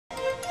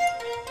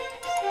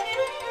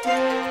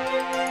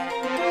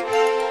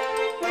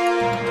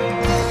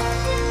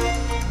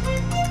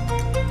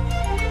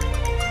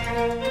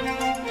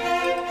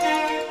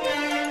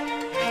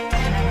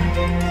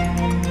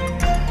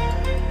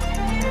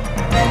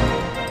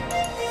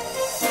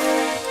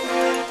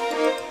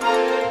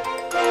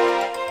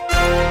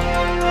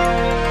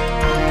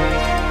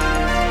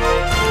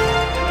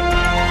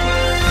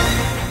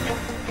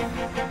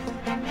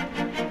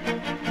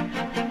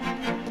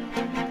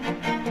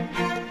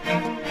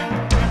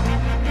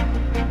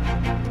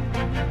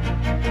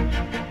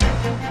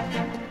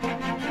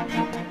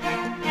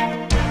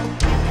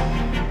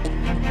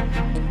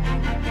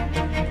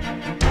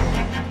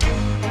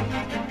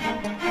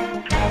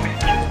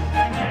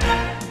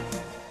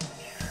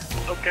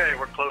Okay,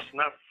 we're close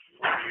enough.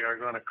 We are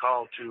going to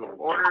call to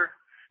order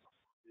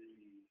the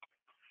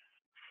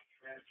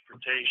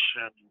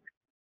Transportation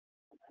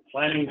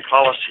Planning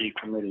Policy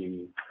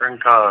Committee, Kern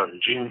COG,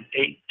 June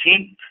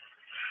 18th,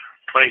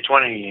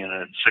 2020, and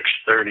at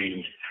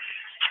 6:30.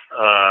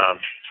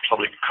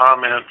 Public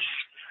comments.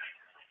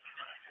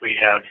 We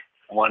have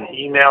one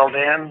emailed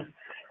in.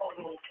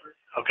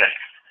 Okay.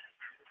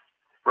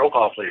 Roll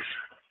call, please.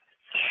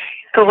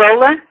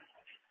 Corolla.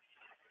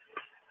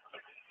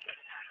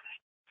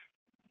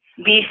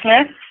 B.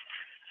 Smith.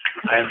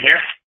 I am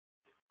here.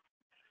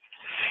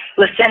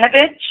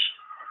 Lasinovich.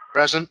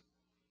 Present.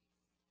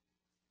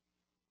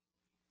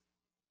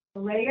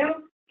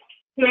 Vallejo.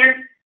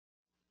 Here.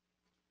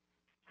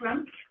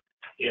 Crump.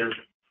 Here.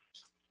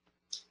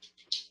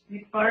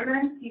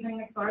 McFarland. Stephen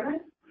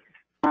McFarland.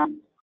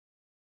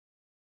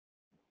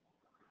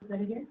 Is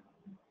that again?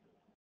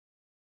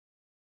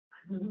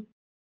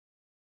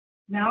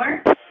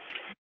 Mauer.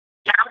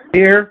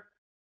 Here.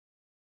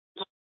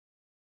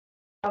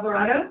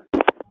 Alvarado.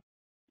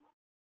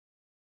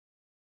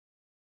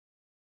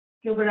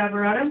 Gilbert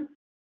Alvarado.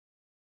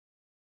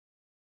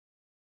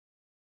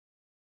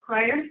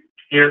 Cryer.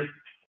 Here.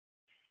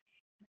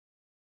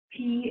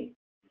 P.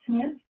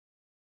 Smith.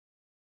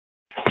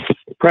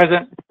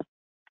 Present.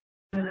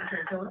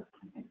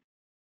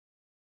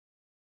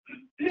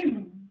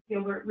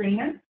 Gilbert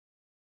Reyna.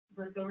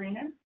 Virgil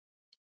Reyna.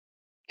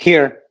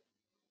 Here.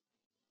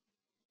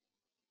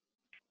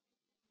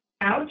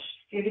 Couch.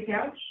 David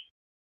Couch.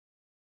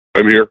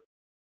 I'm here.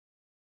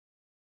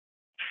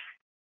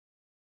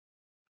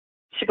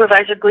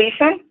 Supervisor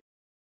Gleason.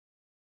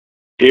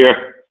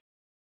 Here.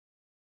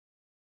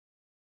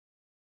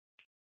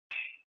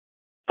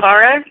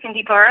 Parra.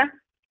 Cindy Parra.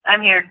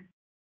 I'm here.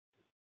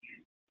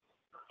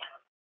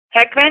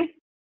 Heckman.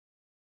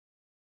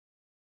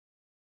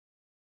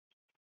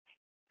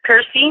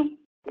 Kersey.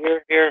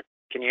 Here.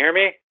 Can you hear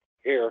me?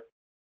 Here.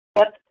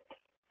 Yep.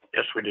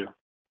 Yes, we do.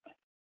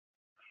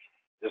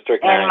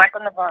 District And 9.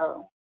 Michael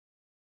Navarro.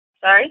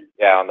 Sorry?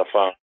 Yeah, on the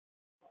phone.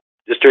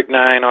 District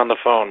 9 on the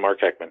phone,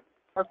 Mark Heckman.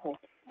 Okay.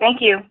 Thank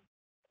you.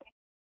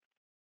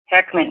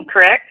 Heckman,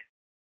 correct?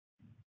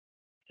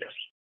 Yes.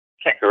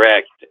 Okay.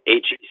 Correct.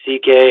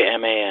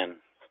 Heckman.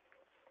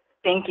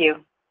 Thank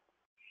you.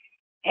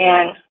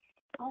 And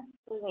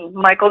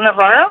Michael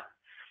Navarro?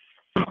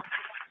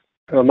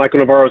 Michael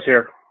Navarro's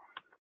here.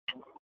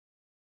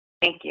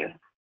 Thank you.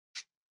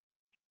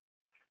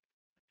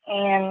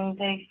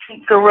 And I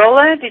think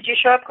Gorolla, did you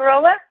show up,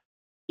 Gorolla?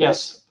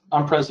 Yes,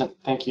 I'm present.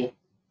 Thank you.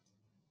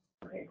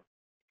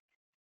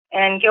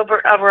 And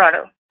Gilbert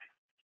Alvarado.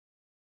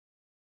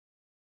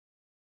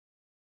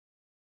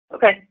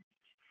 Okay.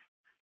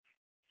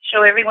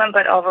 Show everyone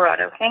but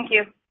Alvarado. Thank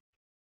you.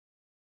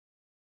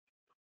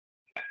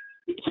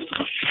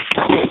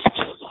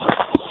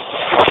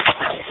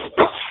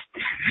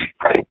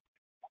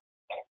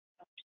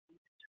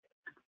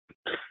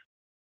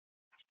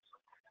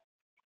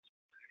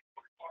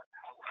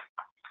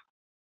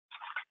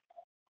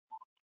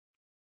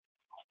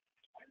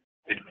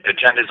 The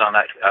agenda's on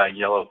that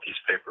yellow piece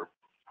of paper,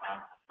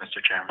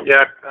 Mr. Chairman.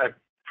 Yeah, I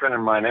printed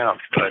mine out,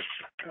 but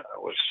I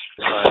was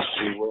trying to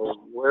see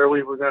where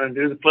we were going to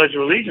do the Pledge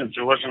of Allegiance.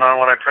 It wasn't on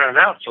what I printed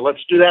out, so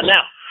let's do that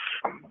now.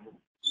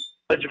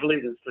 Pledge of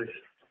Allegiance, please.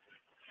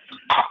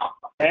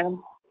 And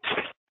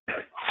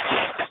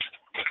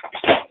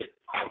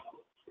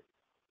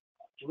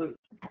salute.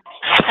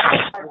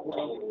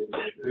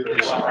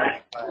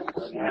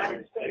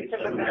 United States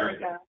of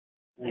America,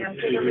 and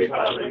to the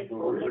republic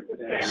for which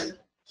it stands,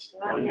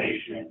 one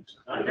nation,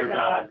 under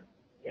God,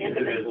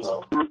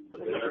 indivisible,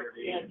 with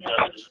liberty and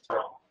justice for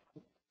all.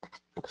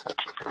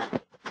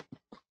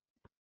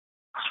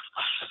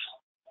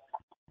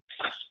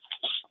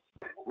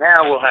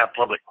 Now we'll have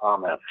public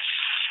comments.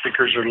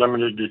 Speakers are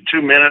limited to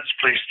 2 minutes.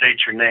 Please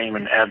state your name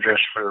and address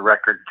for the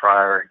record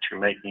prior to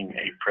making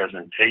a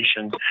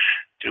presentation.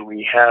 Do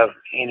we have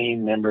any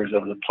members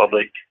of the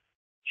public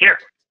here?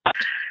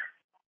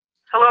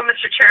 Hello,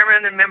 Mr.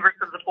 Chairman and members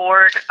of the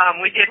board.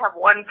 We did have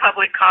one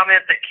public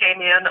comment that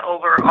came in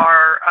over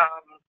our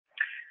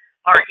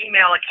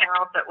email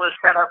account that was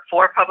set up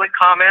for public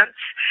comments,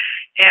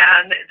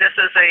 and this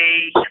is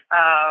a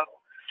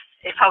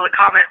public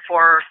comment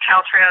for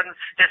Caltrans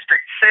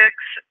District 6,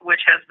 which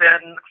has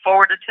been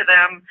forwarded to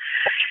them.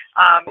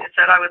 It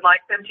said I would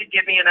like them to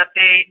give me an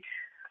update.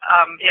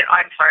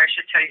 I'm sorry, I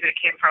should tell you who it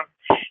came from.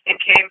 It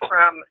came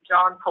from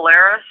John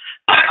Polaris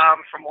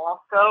from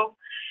Wasco.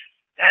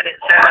 And it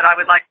said I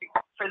would like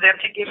for them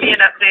to give me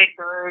an update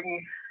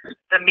during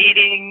the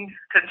meeting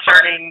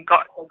concerning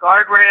the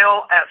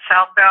guardrail at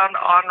southbound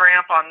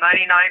on-ramp on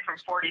 99 from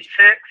 46.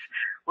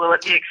 Will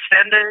it be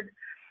extended?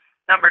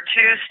 Number 2,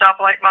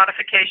 stoplight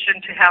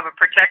modification to have a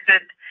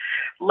protected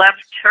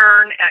left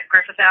turn at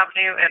Griffith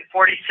Avenue and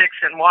 46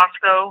 in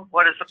Wasco.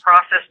 What is the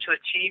process to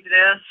achieve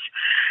this?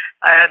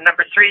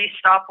 Number 3,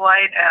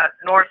 stoplight at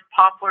North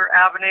Poplar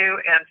Avenue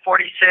and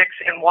 46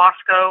 in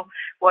Wasco.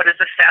 What is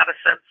the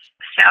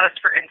status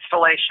for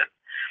installation?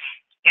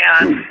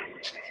 And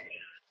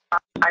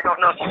I don't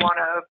know if you want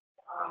to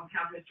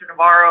have Mr.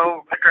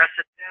 Navarro address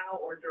it now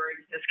or during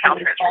his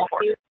Caltrans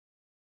report?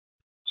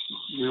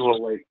 We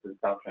will wait for the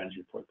Caltrans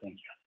report. Thank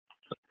you.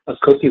 A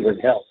cookie would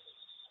help.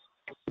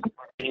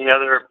 Any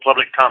other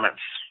public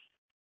comments?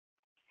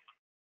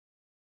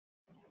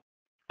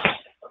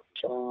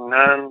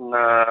 None.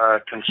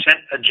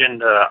 Consent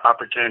agenda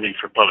opportunity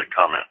for public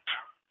comment.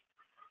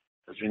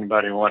 Does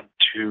anybody want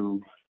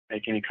to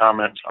make any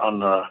comments on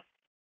the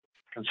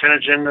consent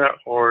agenda,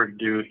 or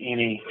do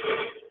any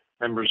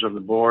members of the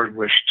board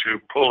wish to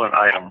pull an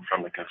item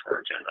from the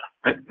consent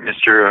agenda?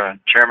 Mr.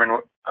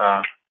 Chairman,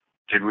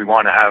 did we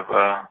want to have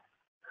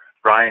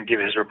Brian give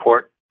his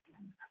report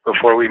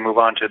before we move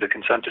on to the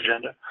consent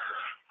agenda?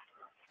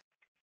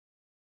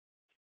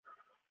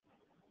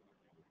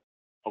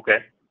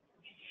 Okay.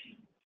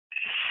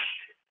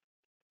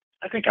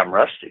 I think I'm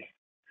rusty.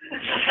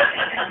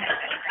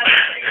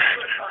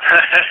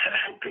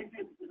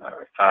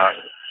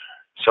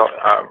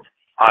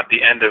 At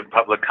the end of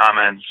public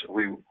comments,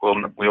 we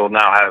will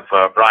now have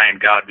Brian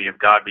Godby of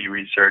Godby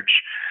Research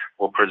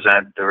will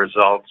present the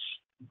results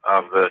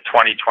of the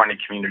 2020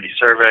 community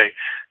survey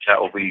that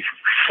will be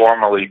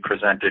formally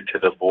presented to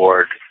the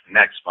board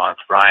next month.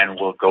 Brian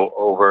will go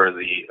over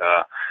the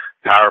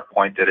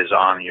PowerPoint that is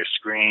on your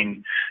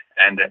screen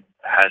and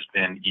has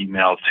been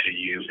emailed to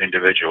you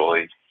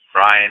individually.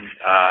 Brian,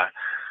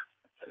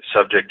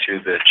 subject to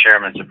the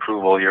chairman's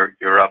approval,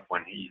 you're up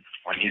when he's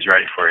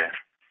ready for you.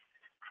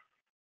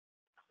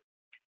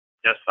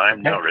 Yes,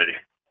 I'm now ready.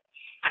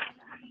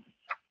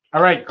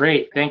 All right,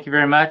 great. Thank you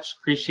very much.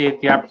 Appreciate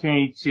the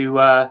opportunity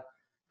to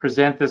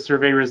present the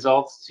survey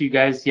results to you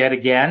guys yet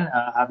again.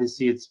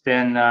 Obviously, it's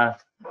been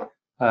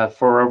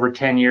for over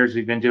 10 years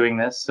we've been doing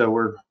this, so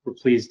we're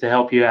pleased to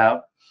help you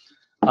out.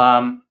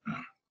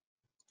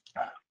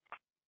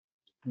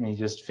 Let me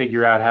just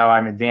figure out how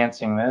I'm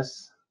advancing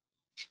this.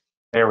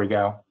 There we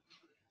go.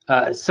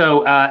 As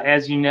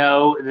you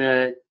know,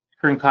 the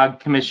Kern COG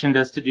commissioned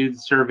us to do the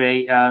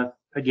survey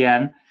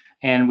again,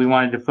 and we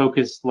wanted to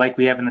focus, like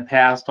we have in the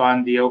past,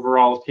 on the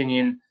overall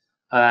opinion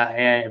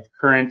of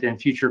current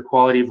and future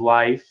quality of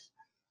life.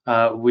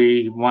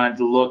 We wanted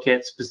to look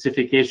at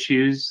specific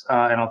issues,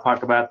 and I'll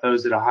talk about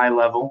those at a high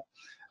level.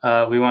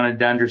 We wanted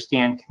to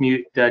understand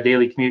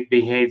daily commute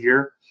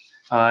behavior,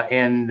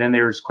 and then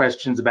there's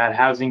questions about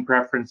housing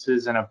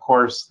preferences, and of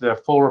course the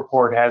full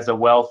report has a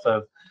wealth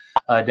of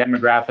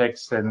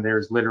demographics, and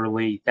there's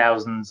literally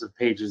thousands of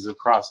pages of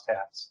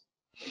crosstabs.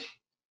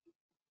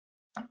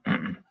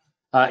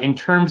 In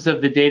terms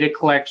of the data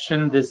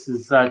collection, this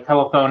is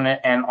telephone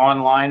and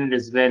online. It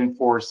has been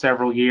for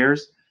several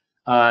years.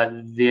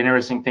 The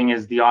interesting thing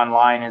is the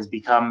online has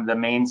become the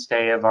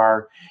mainstay of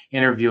our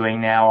interviewing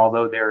now,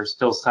 although there are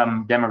still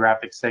some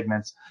demographic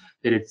segments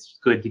that it's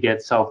good to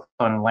get cell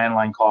phone and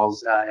landline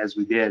calls as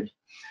we did.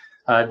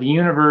 The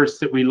universe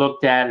that we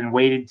looked at and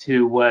weighted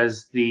to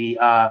was the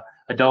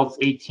adults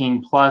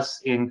 18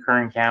 plus in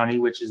Kern County,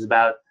 which is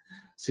about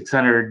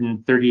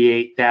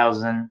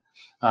 638,000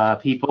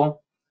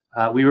 people.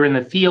 We were in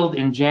the field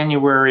in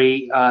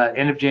January,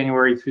 end of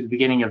January through the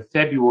beginning of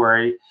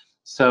February.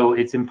 So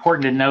it's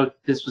important to note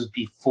this was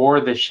before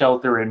the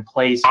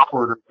shelter-in-place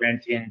order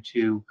went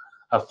into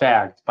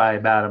effect by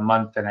about a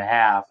month and a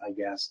half, I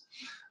guess.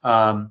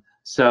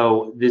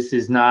 So this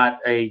is not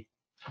a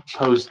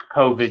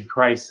post-COVID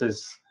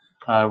crisis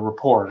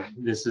report.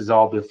 This is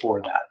all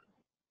before that.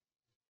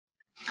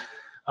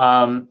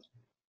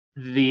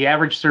 The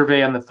average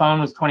survey on the phone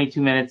was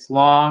 22 minutes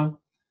long.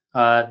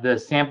 The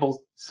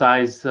sample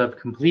size of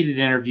completed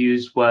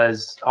interviews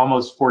was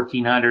almost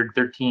 1,400,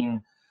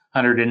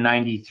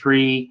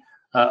 1,393,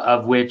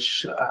 of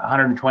which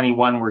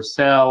 121 were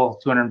cell,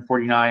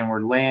 249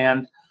 were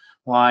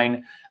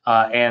landline,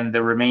 and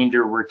the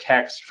remainder were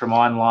text from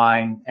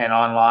online, and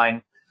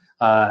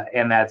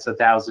that's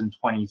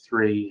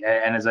 1,023.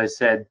 And as I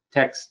said,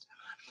 text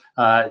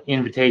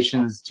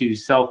invitations to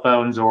cell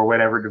phones or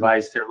whatever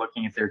device they're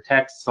looking at their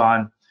texts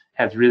on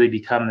has really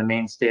become the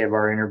mainstay of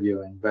our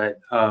interviewing.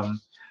 But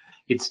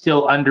it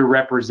still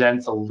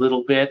underrepresents a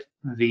little bit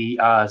the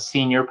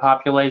senior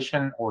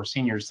population or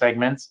senior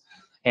segments.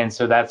 And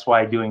so that's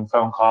why doing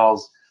phone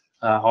calls,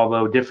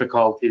 although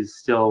difficult, is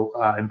still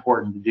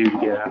important to do to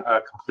get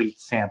a complete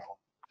sample.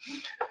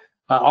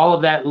 All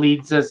of that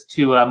leads us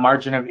to a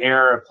margin of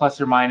error of plus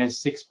or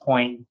minus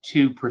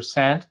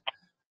 6.2%.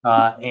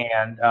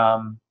 And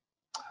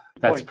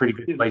that's a pretty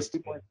good place to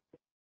be.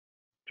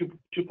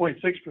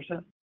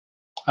 2.6%?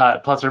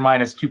 Plus or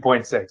minus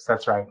 2.6,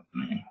 that's right.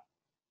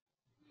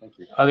 Thank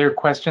you. Other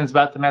questions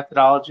about the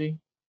methodology?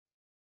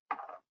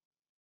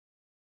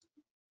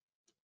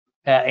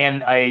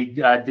 And I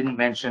didn't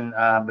mention,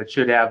 but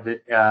should have,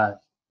 that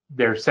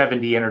there are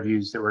 70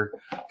 interviews that were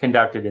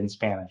conducted in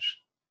Spanish.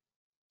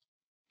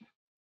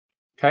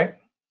 Okay.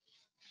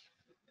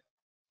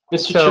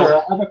 Mr. Chair,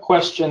 I have a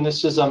question.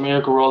 This is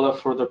Amir Garola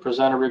for the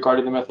presenter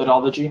regarding the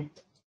methodology.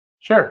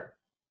 Sure.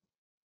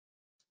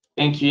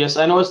 Thank you. Yes,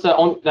 I noticed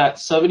that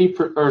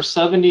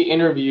 70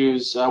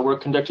 interviews were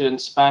conducted in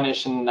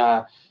Spanish, and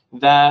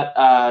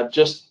that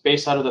just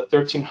based out of the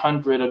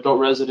 1,300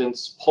 adult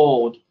residents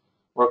polled,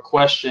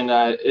 question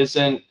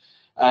isn't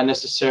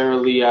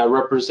necessarily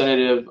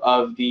representative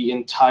of the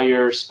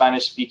entire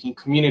Spanish-speaking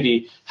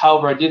community.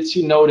 However, I did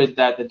see noted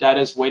that the data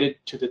is weighted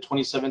to the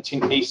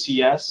 2017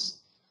 ACS.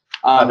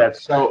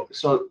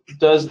 So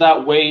does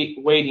that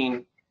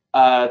weighting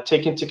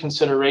take into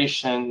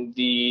consideration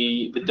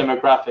the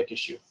demographic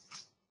issue?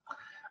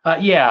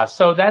 Yeah,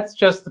 so that's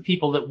just the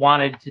people that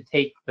wanted to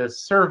take the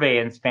survey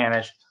in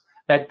Spanish.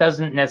 That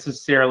doesn't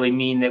necessarily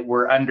mean that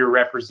we're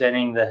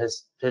underrepresenting the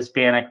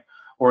Hispanic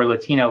or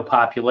Latino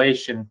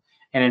population.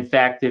 And in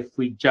fact, if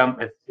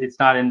it's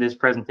not in this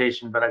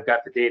presentation, but I've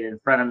got the data in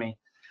front of me,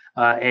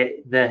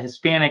 the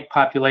Hispanic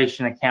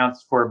population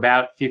accounts for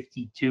about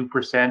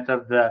 52%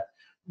 of the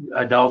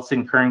adults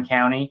in Kern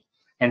County.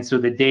 And so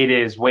the data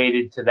is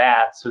weighted to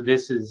that. So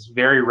this is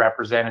very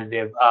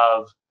representative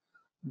of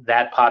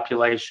that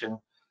population.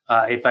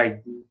 If I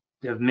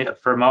admit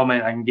for a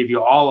moment, I can give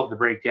you all of the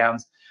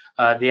breakdowns.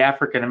 The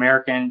African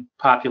American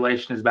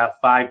population is about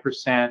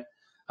 5%.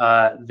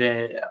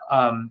 The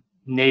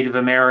Native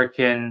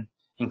American,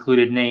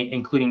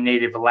 including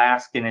Native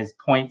Alaskan, is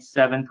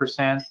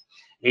 0.7%.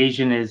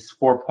 Asian is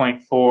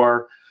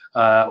 4.4%.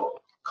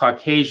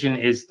 Caucasian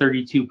is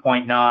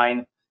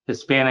 32.9%.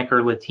 Hispanic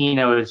or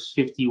Latino is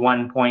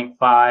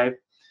 51.5%.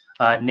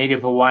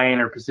 Native Hawaiian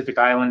or Pacific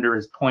Islander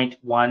is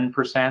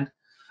 0.1%.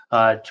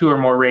 Two or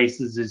more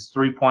races is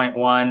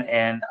 3.1%,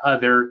 and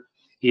other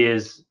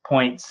is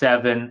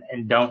 0.7%,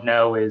 and don't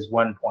know is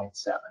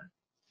 1.7%.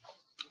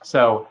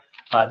 So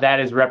that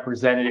is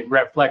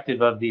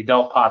reflective of the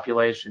adult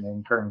population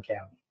in Kern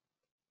County.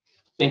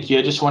 Thank you.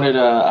 I just wanted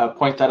to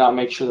point that out,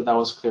 make sure that that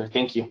was clear.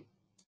 Thank you.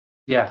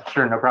 Yeah,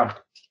 sure, no problem.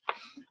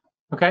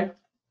 Okay.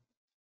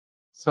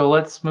 So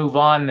let's move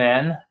on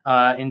then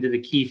into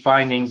the key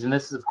findings. And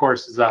this, of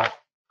course, is a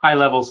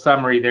high-level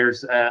summary.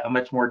 There's a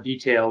much more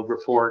detailed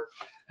report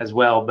as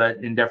well, but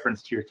in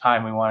deference to your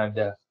time, we wanted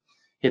to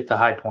hit the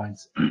high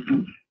points.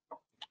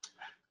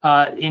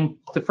 In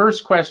the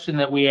first question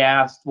that we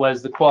asked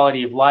was the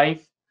quality of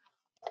life.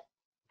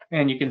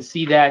 And you can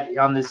see that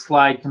on this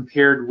slide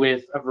compared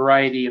with a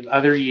variety of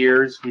other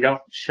years. We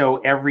don't show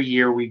every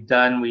year we've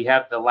done. We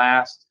have the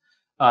last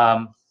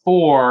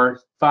 4,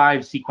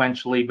 5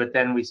 sequentially, but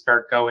then we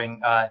start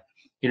going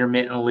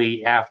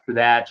intermittently after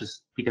that,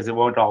 just because it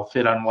won't all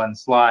fit on one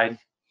slide.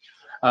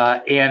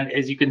 And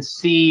as you can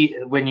see,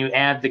 when you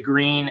add the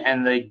green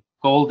and the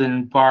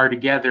golden bar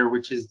together,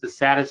 which is the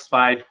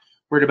satisfied,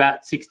 we're at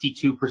about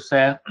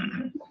 62%.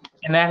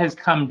 And that has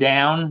come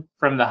down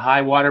from the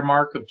high water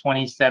mark of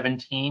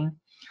 2017.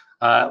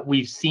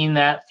 We've seen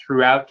that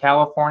throughout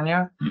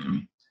California.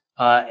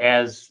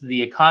 As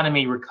the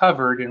economy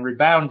recovered and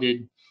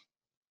rebounded,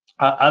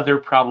 other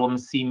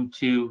problems seemed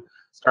to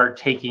start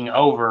taking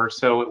over.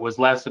 So it was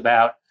less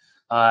about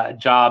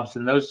jobs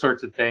and those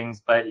sorts of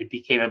things, but it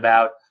became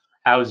about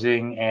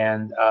housing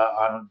and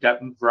on a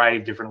variety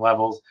of different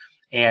levels,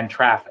 and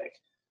traffic.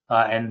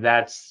 And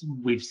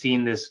we've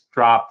seen this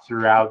drop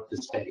throughout the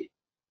state.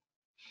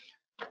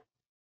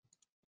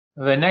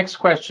 The next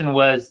question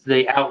was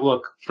the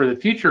outlook for the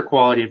future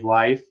quality of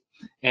life.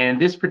 And in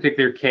this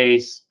particular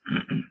case,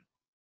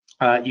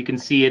 you can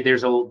see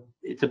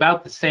it's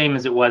about the same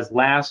as it was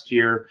last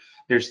year.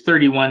 There's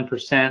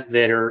 31%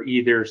 that are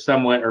either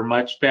somewhat or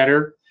much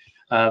better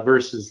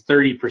versus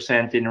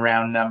 30% in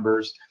round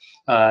numbers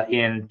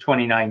in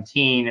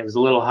 2019. It was a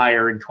little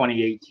higher in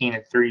 2018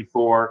 at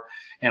 34%,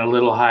 and a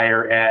little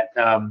higher at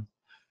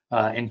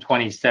in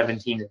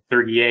 2017 at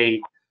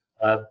 38%.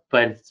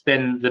 But it's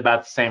been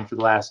about the same for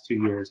the last 2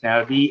 years. Now,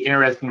 it'd be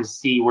interesting to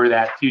see where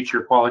that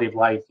future quality of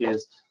life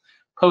is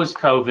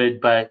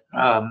post-COVID, but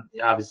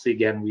obviously,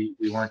 again, we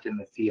weren't in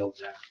the field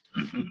then.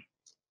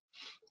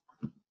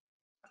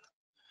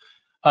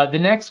 The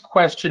next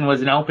question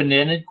was an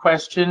open-ended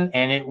question,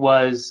 and it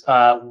was,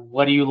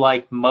 what do you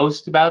like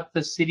most about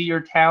the city or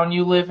town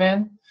you live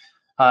in?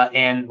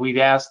 And we've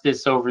asked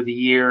this over the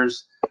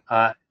years.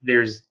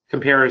 There's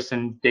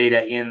comparison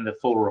data in the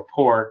full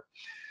report.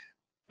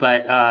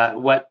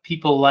 But what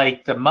people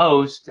like the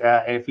most,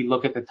 if you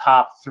look at the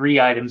top 3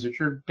 items,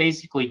 which are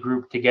basically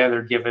grouped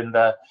together given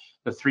the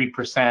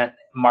 3%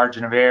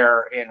 margin of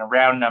error in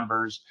round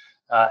numbers,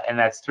 and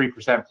that's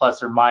 3%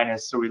 plus or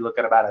minus, so we look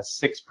at about a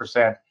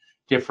 6%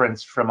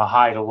 difference from a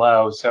high to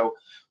low. So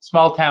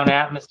small town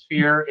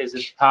atmosphere is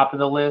at the top of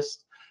the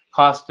list.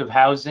 Cost of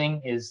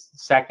housing is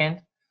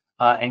second,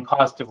 and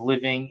cost of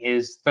living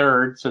is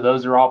third. So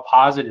those are all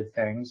positive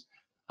things.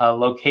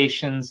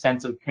 Location,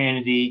 sense of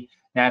community,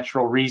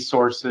 natural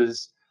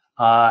resources,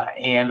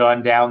 and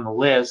on down the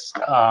list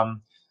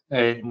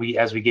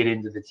as we get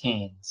into the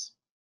teens.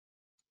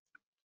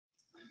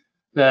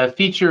 The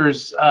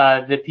features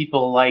that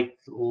people like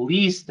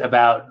least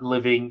about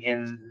living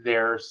in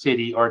their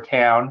city or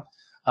town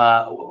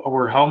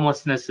were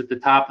homelessness at the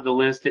top of the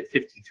list at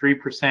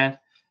 53%,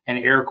 and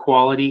air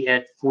quality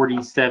at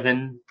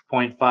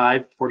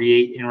 47.5,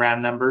 48 in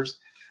round numbers.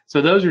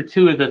 So those are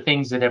 2 of the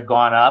things that have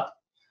gone up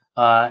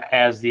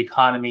as the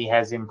economy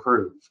has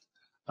improved.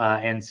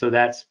 And so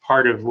that's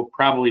part of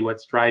probably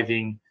what's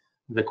driving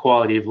the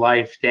quality of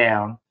life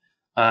down.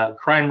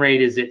 Crime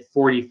rate is at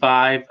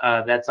 45.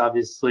 That's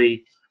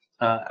obviously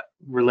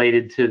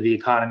related to the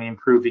economy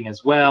improving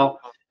as well.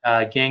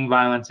 Gang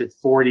violence at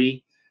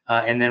 40.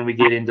 And then we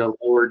get into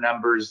lower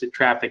numbers,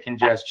 traffic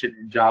congestion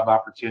and job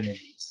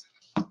opportunities.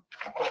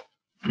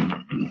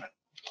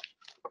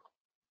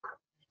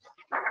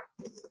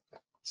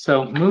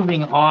 So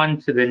moving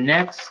on to the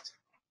next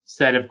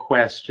set of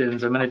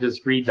questions, I'm going to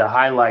just read the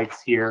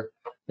highlights here.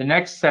 The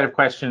next set of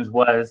questions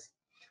was,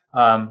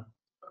 how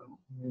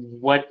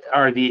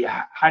do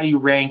you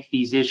rank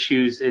these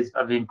issues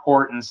of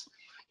importance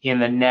in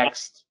the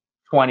next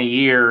 20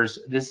 years?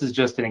 This is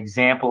just an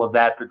example of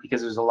that, but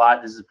because there's a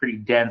lot, this is pretty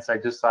dense, I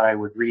just thought I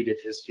would read it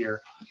this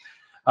year.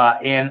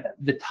 And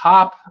the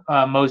top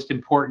most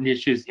important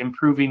issues: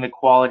 improving the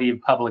quality of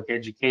public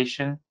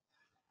education,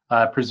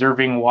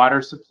 preserving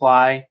water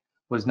supply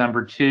was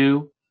number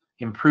 2,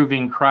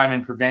 improving crime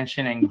and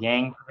prevention and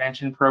gang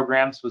prevention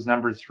programs was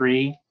number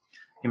 3,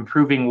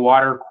 improving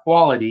water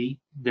quality,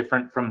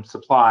 different from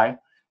supply,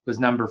 was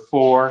number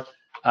 4.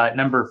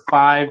 Number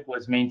 5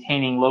 was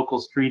maintaining local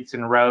streets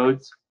and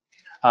roads.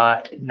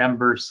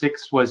 Number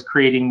 6 was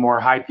creating more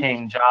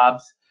high-paying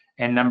jobs.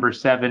 And number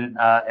 7,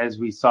 as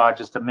we saw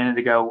just a minute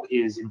ago,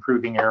 is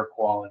improving air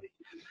quality.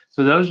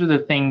 So those are the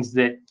things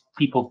that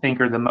people think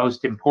are the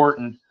most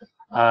important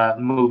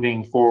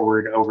moving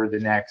forward over the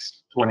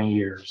next 20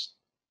 years.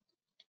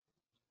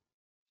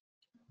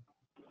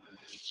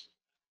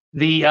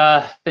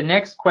 The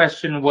next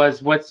question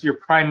was, what's your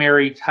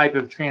primary type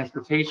of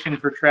transportation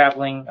for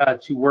traveling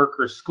to work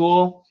or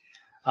school?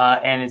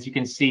 And as you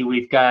can see,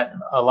 we've got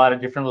a lot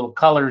of different little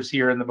colors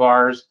here in the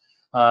bars,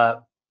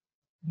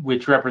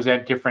 which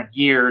represent different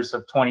years,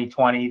 of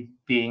 2020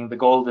 being the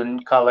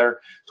golden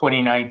color,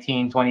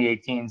 2019,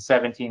 2018,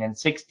 17, and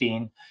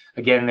 16.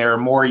 Again, there are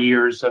more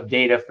years of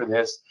data for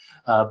this,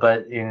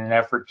 but in an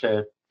effort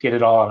to get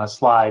it all on a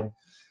slide,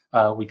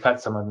 we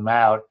cut some of them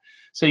out.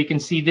 So you can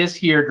see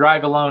this year,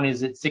 drive alone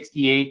is at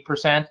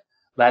 68%.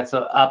 That's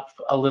up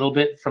a little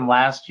bit from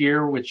last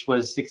year, which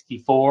was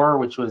 64,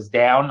 which was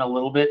down a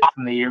little bit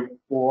from the year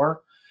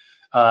before.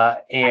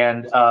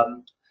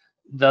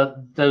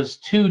 Those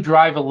 2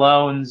 drive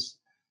alones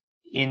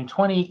in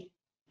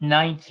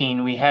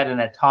 2019, we had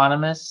an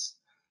autonomous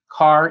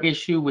car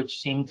issue, which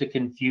seemed to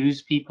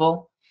confuse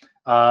people.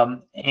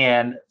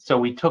 And so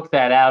we took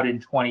that out in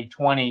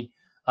 2020,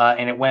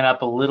 and it went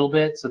up a little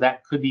bit. So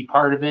that could be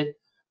part of it,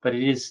 but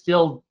it is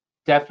still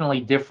definitely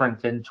different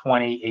than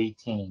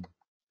 2018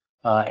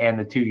 and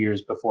the 2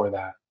 years before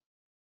that.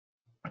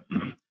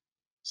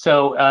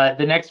 So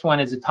the next one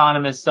is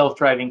autonomous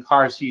self-driving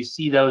cars. So you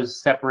see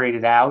those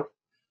separated out.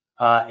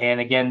 And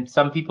again,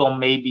 some people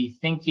may be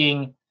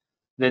thinking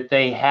that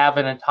they have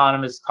an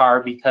autonomous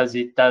car because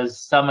it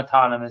does some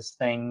autonomous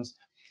things,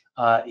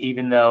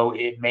 even though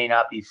it may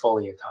not be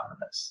fully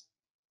autonomous.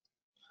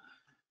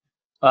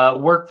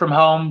 Work from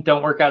home,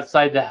 don't work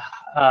outside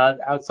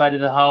of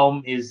the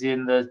home is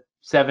in the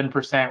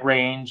 7%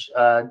 range.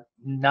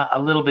 Not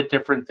a little bit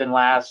different than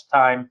last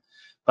time,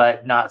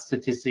 but not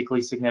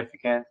statistically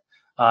significant.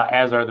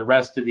 As are the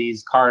rest of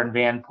these. Car and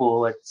van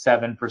pool at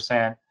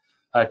 7%.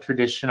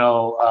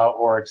 Traditional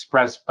or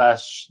express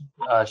bus,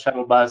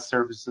 shuttle bus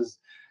services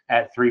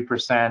at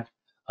 3%,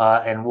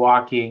 and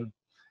walking.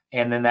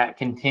 And then that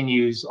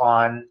continues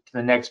on to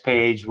the next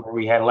page where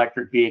we had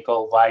electric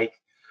vehicle like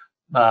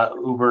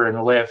Uber and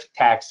Lyft,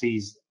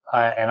 taxis,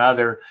 and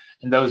other,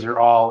 and those are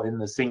all in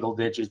the single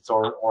digits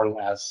or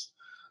less.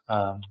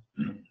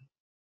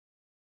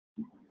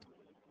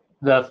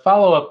 The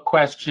follow-up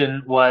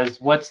question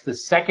was, what's the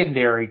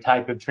secondary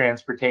type of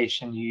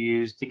transportation you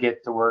use to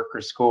get to work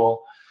or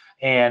school?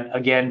 And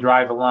again,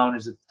 drive alone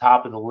is at the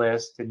top of the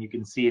list, and you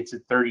can see it's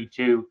at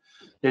 32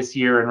 this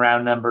year in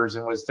round numbers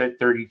and was at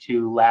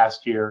 32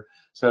 last year,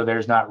 so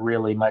there's not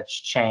really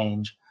much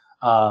change.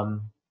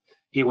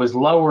 It was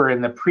lower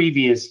in the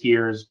previous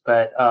years,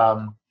 but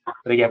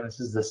again, this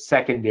is the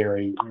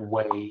secondary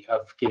way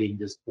of getting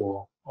to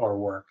school or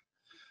work.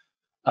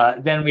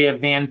 Then we have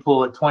van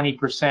pool at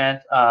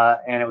 20%,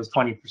 and it was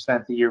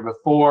 20% the year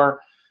before.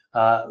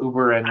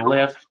 Uber and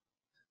Lyft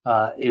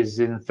is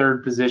in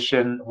 3rd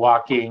position,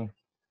 walking,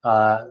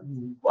 a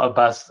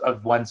bus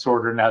of one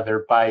sort or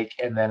another, bike,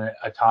 and then an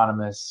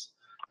autonomous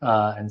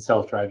and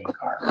self-driving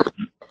car.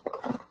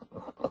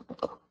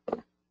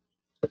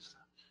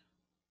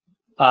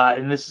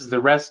 And this is the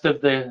rest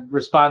of the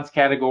response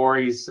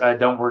categories: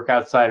 don't work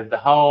outside of the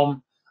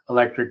home,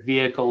 electric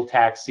vehicle,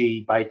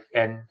 taxi, bike,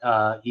 and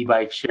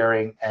e-bike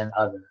sharing, and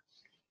other.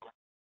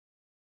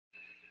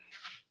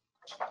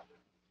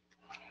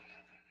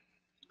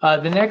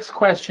 The next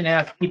question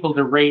asks people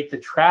to rate the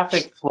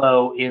traffic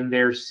flow in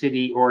their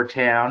city or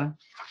town.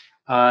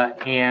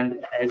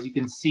 And as you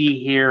can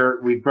see here,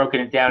 we've broken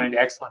it down into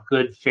excellent,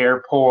 good,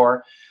 fair,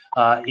 poor.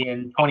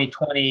 In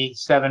 2020,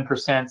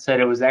 7% said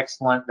it was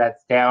excellent.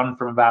 That's down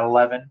from about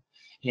 11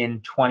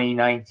 in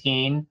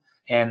 2019,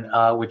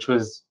 and which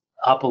was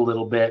up a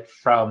little bit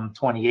from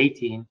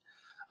 2018.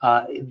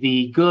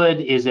 The good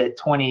is at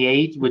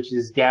 28, which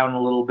is down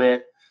a little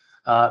bit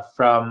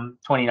from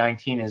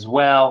 2019 as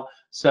well.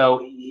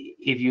 So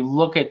if you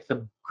look at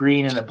the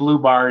green and the blue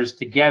bars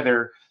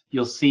together,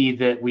 you'll see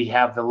that we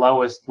have the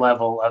lowest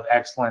level of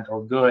excellent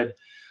or good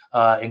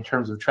in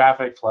terms of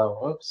traffic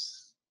flow.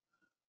 Oops,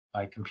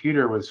 my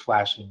computer was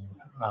flashing.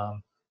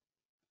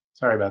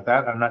 Sorry about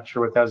that. I'm not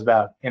sure what that was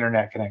about,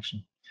 internet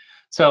connection.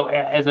 So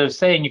as I was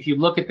saying, if you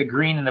look at the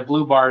green and the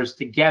blue bars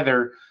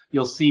together,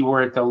 you'll see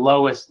we're at the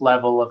lowest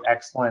level of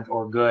excellent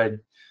or good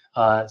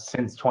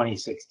since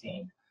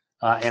 2016.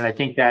 And I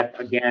think that,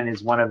 again,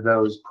 is one of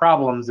those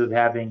problems of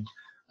having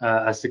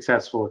a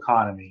successful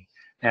economy.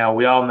 Now,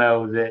 we all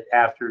know that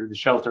after the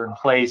shelter in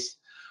place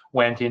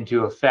went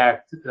into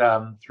effect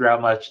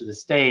throughout much of the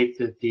state,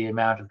 that the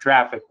amount of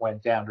traffic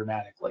went down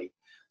dramatically.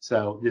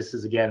 So this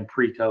is, again,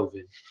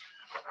 pre-COVID.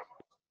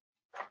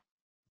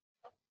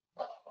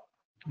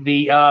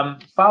 The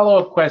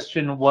follow-up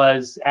question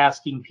was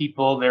asking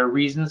people their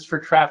reasons for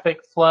traffic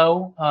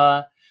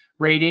flow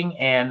rating,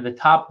 and the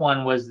top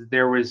one was that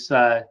there was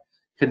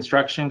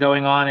construction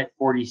going on at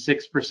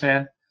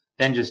 46%,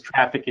 then just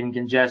traffic and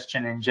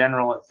congestion in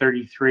general at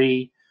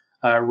 33%,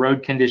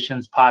 road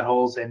conditions,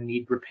 potholes, and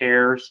need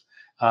repairs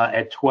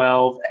at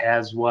 12%,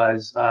 as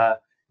was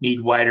need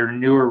wider,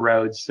 newer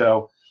roads.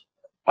 So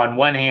on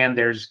one hand,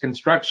 there's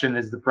construction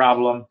is the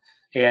problem,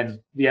 and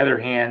the other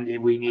hand,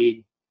 we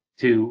need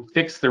to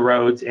fix the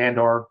roads and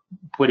or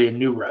put in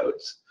new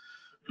roads.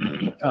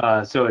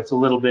 So it's a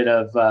little bit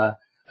of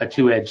a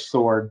two-edged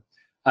sword.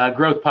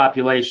 Growth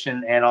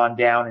population and on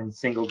down in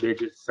single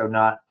digits, so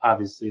not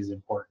obviously as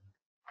important.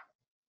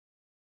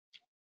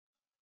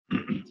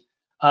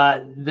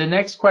 The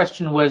next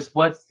question was,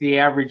 what's the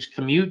average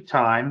commute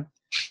time?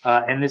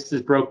 And this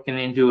is broken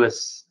into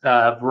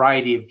a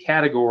variety of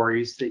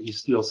categories that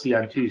you'll see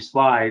on two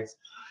slides.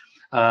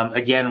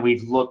 Again,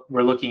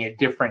 we're looking at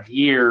different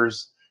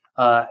years,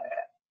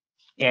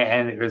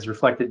 and it was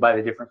reflected by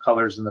the different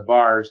colors in the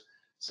bars.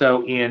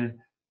 So in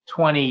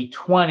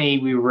 2020,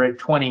 we were at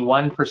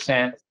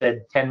 21%,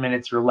 said 10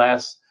 minutes or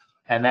less,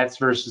 and that's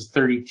versus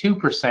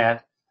 32%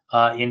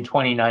 in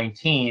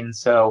 2019.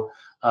 So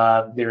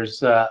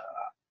there's a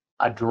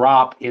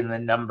drop in the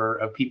number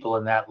of people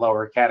in that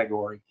lower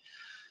category.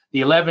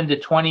 The 11 to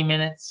 20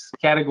 minutes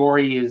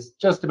category is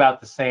just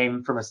about the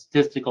same from a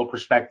statistical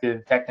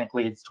perspective.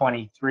 Technically, it's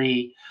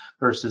 23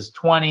 versus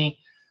 20.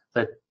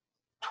 The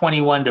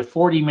 21 to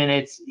 40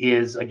 minutes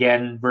is,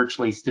 again,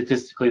 virtually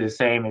statistically the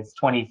same. It's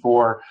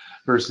 24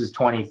 versus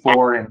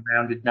 24 in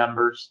rounded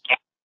numbers.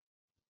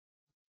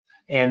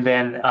 And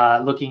then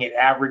looking at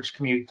average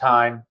commute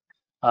time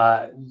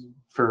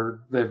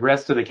for the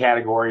rest of the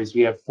categories,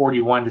 we have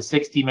 41 to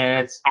 60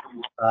 minutes,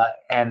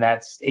 and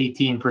that's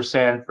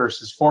 18%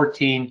 versus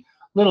 14.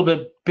 A little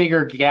bit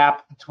bigger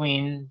gap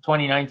between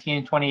 2019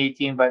 and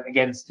 2018, but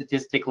again,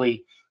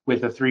 statistically,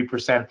 with a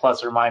 3%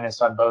 plus or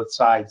minus on both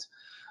sides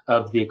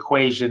of the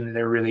equation,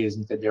 there really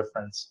isn't a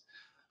difference.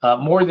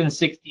 More than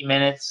 60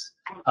 minutes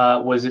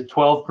was at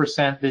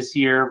 12% this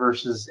year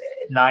versus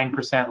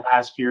 9%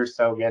 last year.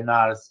 So again,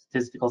 not a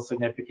statistical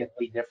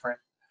significantly different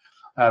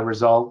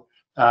result.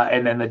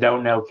 And then the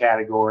don't know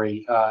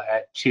category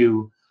at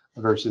 2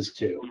 versus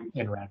 2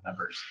 in round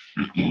numbers.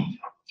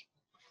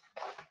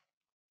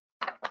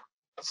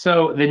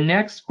 So the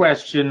next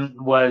question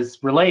was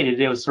related.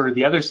 It was sort of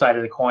the other side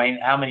of the coin.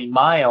 How many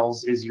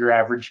miles is your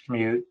average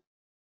commute?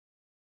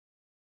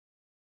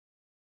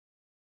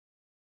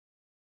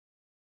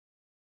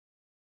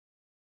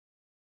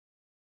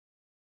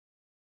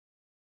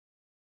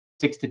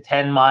 6 to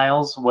 10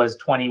 miles was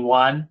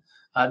 21.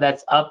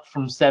 That's up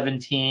from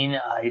 17.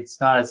 It's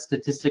not a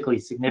statistically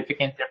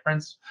significant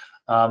difference,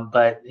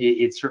 but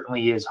it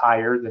certainly is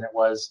higher than it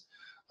was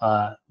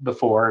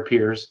before,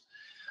 appears.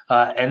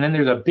 And then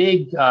there's a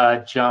big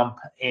jump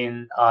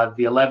in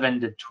the 11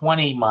 to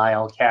 20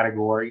 mile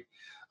category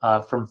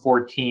from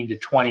 14 to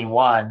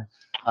 21,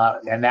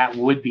 and that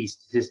would be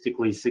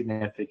statistically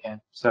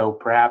significant. So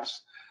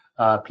perhaps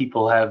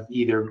people have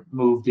either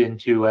moved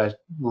into a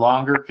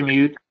longer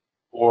commute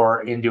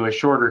or into a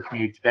shorter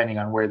commute, depending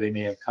on where they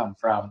may have come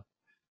from.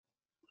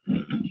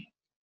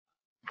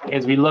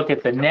 As we look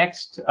at the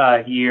next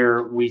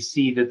year, we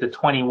see that the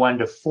 21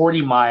 to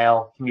 40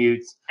 mile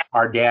commutes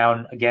are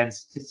down, again,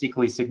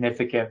 statistically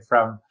significant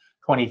from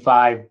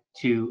 25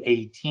 to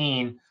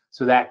 18.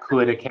 So that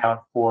could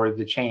account for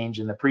the change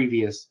in the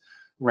previous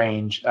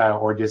range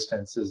or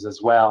distances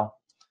as well.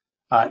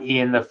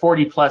 In the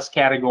 40 plus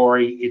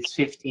category, it's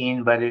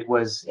 15, but it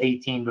was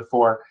 18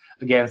 before.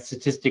 Again,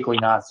 statistically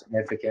not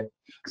significant.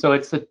 So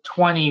it's the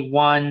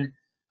 21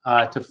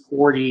 to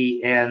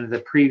 40 and the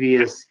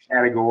previous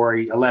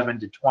category 11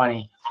 to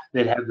 20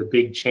 that have the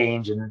big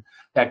change, and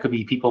that could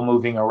be people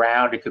moving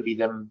around. It could be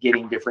them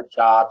getting different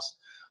jobs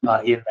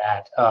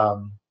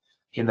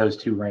in those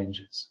two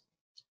ranges.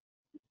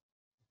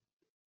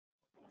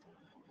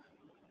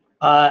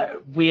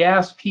 We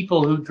asked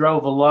people who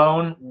drove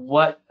alone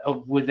what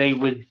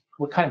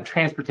kind of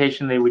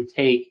transportation they would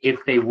take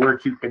if they were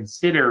to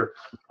consider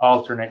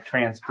alternate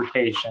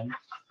transportation.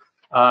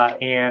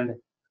 And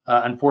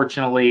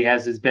unfortunately,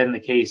 as has been the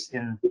case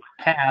in the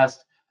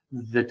past,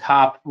 the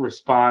top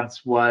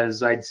response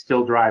was I'd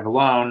still drive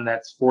alone.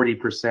 That's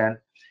 40%.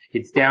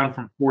 It's down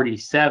from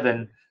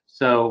 47,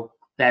 so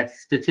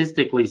that's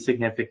statistically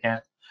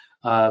significant,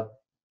 but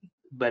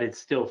it's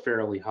still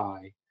fairly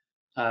high.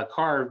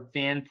 Car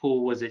van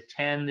pool was at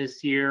 10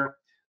 this year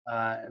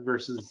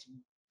versus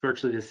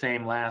virtually the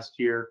same last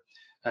year.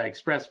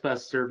 Express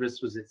bus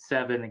service was at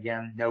 7,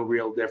 again, no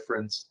real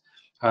difference.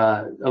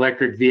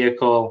 Electric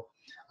vehicle,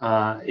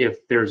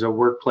 if there's a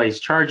workplace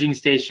charging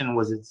station,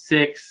 was at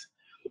 6.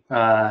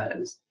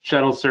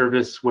 Shuttle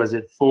service was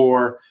at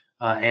 4,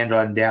 and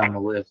on down the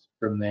list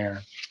from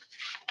there.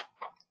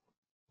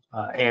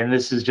 And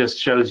this is just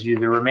shows you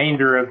the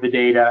remainder of the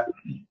data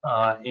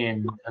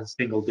in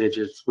single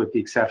digits, with the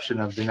exception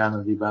of the none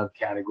of the above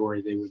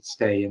category. They would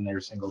stay in their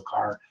single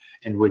car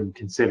and wouldn't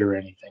consider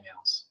anything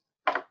else.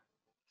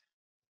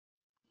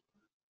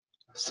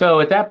 So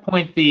at that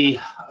point, the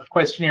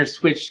questionnaire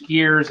switched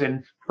gears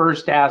and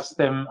first asked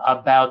them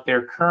about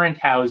their current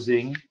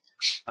housing,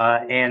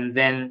 and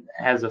then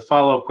has a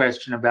follow-up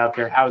question about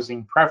their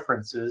housing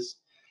preferences.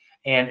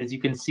 And as you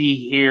can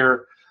see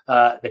here,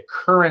 the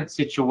current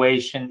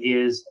situation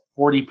is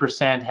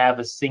 40% have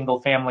a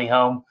single family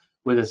home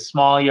with a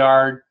small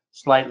yard,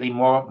 slightly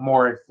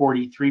more at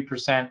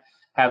 43%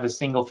 have a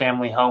single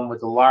family home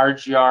with a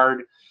large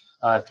yard,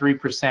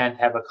 3%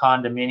 have a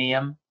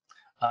condominium.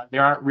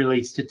 There aren't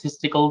really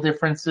statistical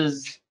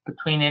differences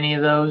between any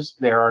of those.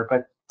 There are,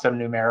 but some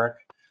numeric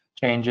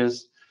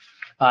changes.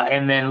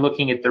 And then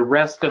looking at the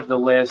rest of the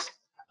list,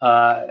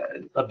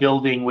 a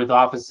building with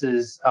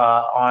offices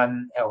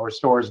on or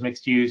stores,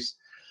 mixed use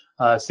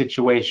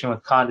situation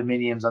with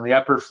condominiums on the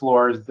upper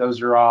floors, those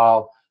are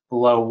all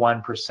below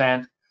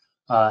 1%.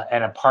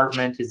 An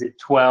apartment is at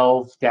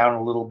 12, down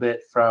a little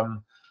bit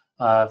from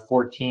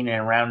 14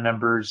 in round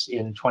numbers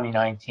in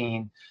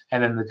 2019,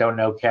 and then the don't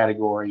know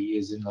category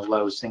is in the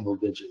low single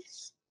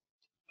digits.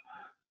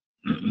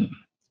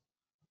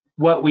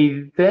 What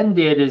we then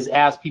did is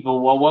ask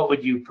people, well, what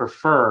would you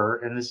prefer?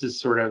 And this is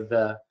sort of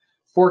the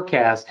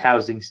forecast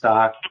housing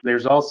stock.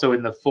 There's also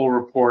in the full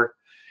report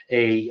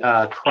a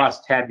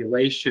cross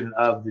tabulation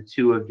of the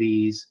two of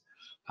these,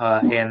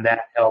 and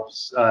that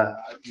helps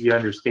you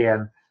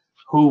understand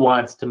who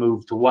wants to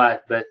move to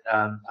what, but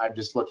I'm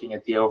just looking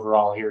at the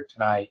overall here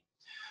tonight.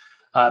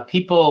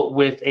 People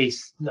with a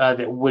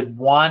that would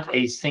want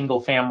a single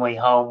family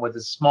home with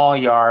a small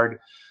yard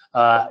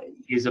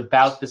is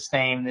about the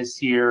same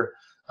this year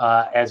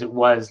as it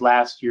was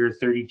last year.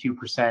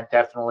 32%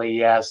 definitely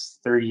yes,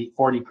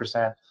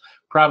 40%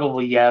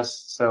 probably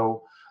yes,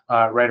 so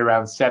right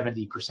around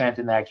 70%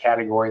 in that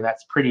category. And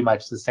that's pretty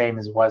much the same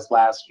as it was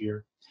last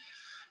year.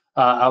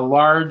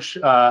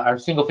 Our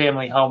single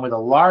family home with a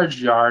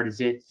large yard is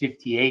at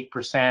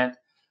 58%.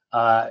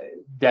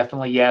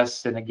 Definitely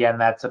yes, and again,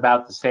 that's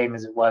about the same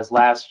as it was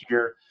last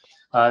year.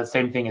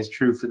 Same thing is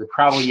true for the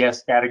probably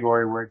yes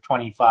category. We're at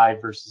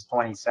 25 versus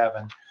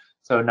 27,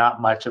 so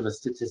not much of a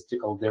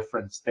statistical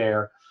difference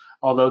there.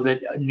 Although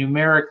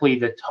numerically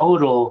the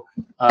total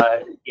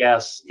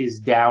yes is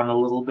down a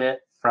little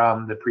bit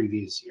from the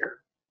previous year.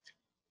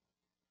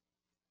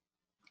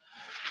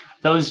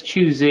 Those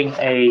choosing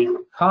a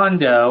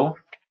condo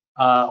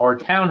or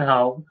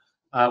townhome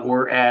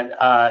were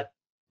at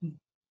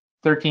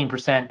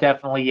 13%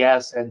 definitely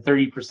yes, and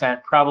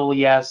 30% probably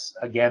yes.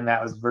 Again,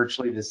 that was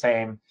virtually the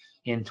same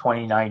in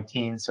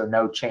 2019, so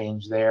no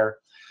change there.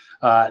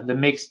 The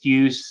mixed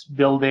use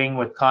building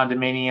with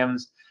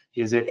condominiums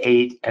is at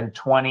 8 and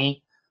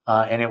 20,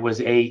 and it was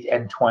 8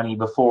 and 20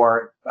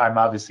 before. I'm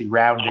obviously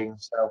rounding,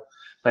 so,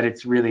 but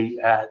it's really,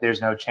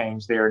 there's no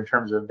change there in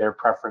terms of their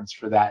preference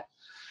for that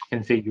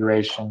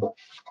configuration.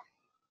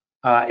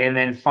 And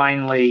then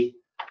finally,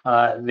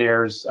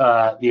 there's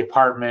the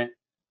apartment.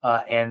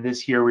 And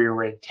this year we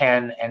were at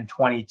 10 and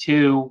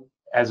 22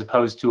 as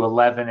opposed to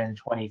 11 and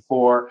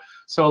 24.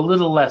 So a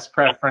little less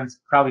preference,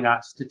 probably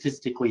not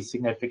statistically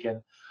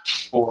significant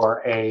for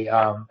an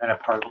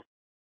apartment.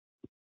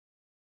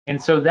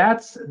 And so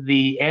that's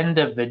the end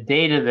of the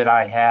data that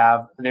I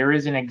have. There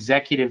is an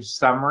executive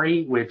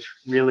summary, which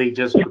really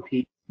just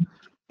repeats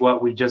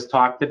what we just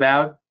talked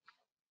about.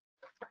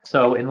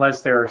 So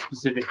unless there are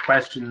specific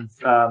questions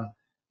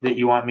that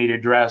you want me to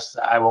address,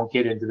 I won't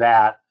get into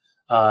that.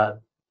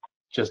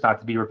 Just not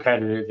to be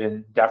repetitive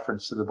in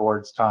deference to the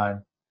board's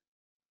time.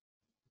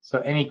 So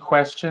any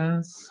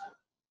questions?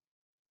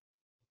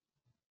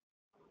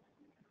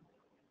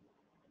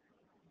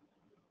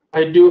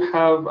 I do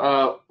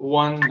have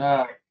one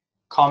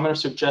comment or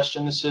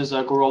suggestion. This is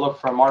Gorola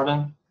from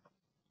Marvin.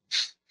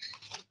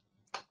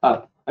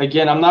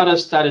 Again, I'm not a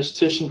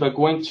statistician, but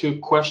going to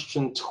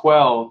question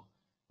 12,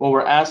 when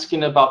we're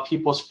asking about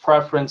people's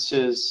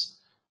preferences,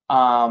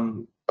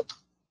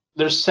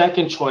 their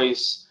second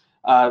choice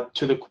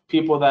to the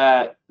people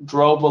that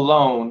drove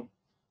alone,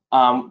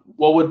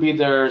 what would be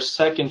their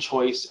second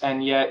choice?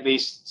 And yet they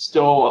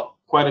still,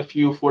 quite a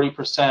few,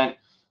 40%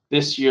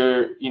 this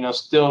year,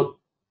 still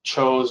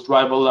chose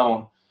drive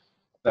alone.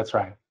 That's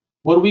right.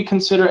 Would we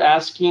consider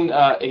asking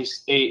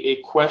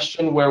a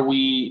question where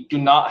we do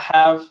not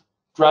have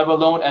drive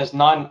alone as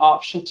not an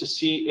option to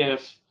see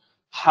if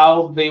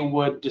how they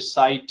would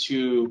decide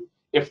to,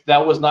 if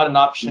that was not an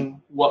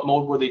option, what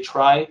mode would they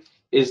try?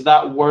 Is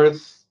that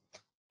worth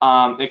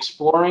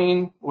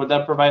exploring? Would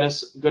that provide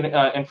us good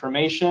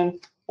information,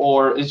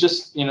 or is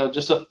just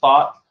just a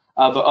thought?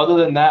 But other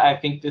than that, I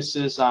think this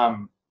is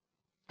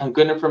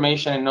good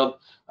information.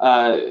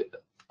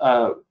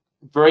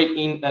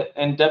 Very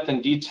in-depth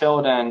and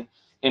detailed, and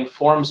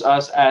informs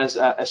us as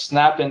a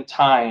snap in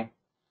time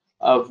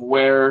of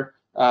where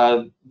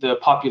the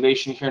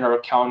population here in our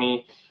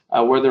county,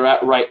 where they're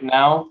at right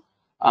now.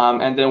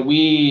 And then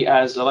we,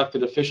 as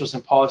elected officials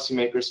and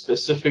policymakers,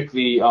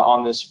 specifically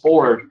on this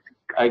board,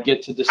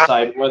 get to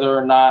decide whether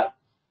or not,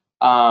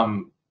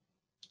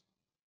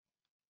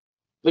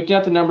 looking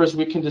at the numbers,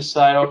 we can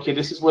decide, okay,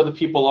 this is where the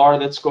people are,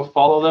 let's go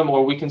follow them,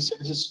 or we can say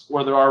this is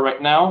where they are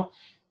right now,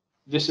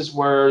 this is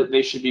where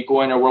they should be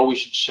going, or where we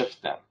should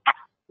shift them,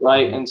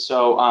 right? And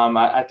so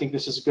I think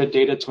this is good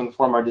data to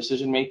inform our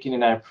decision making,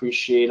 and I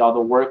appreciate all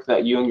the work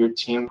that you and your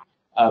team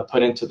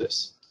put into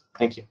this.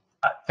 Thank you.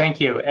 Thank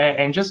you.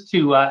 And just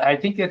to, I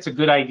think that's a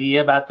good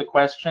idea about the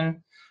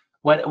question.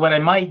 What I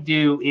might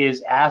do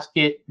is ask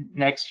it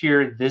next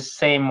year this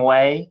same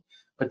way,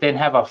 but then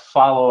have a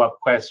follow-up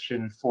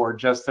question for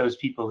just those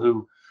people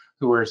who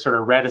are sort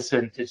of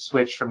reticent to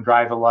switch from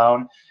drive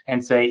alone,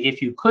 and say,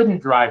 if you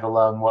couldn't drive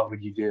alone, what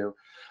would you do?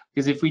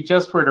 Because if we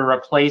just were to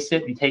replace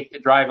it and take the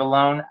drive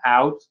alone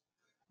out,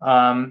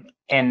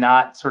 and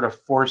not sort of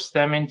force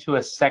them into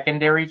a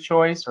secondary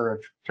choice or a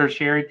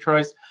tertiary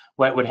choice,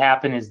 what would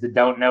happen is the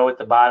don't know at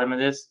the bottom of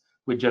this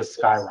would just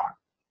skyrocket.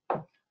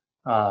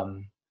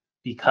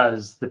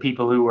 Because the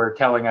people who are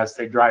telling us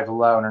they drive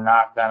alone are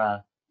not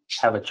gonna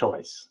have a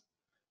choice.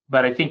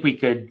 But I think we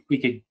could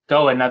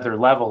go another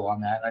level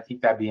on that. I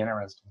think that'd be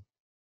interesting.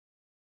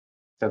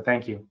 So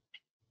thank you.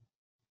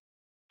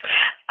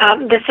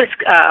 This is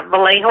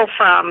Vallejo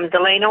from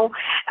Delano.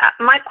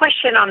 My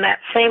question on that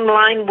same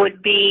line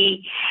would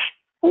be,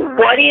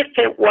 what if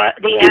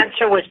the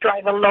answer was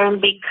drive alone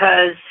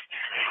because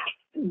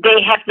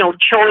they have no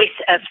choice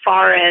as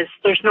far as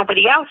there's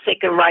nobody else they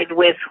can ride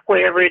with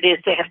wherever it is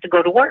they have to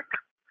go to work?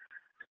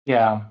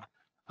 Yeah,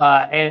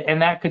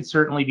 and that could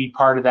certainly be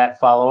part of that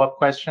follow-up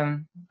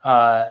question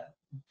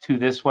to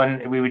this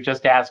one. We would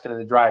just ask it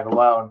to drive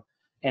alone,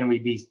 and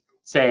we'd be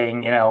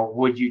saying,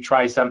 would you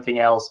try something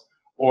else,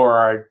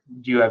 or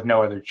do you have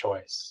no other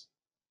choice?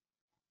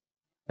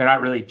 They're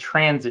not really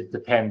transit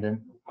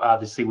dependent,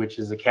 obviously, which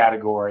is a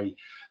category.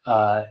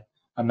 I'm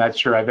not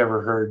sure I've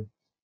ever heard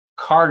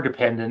car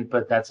dependent,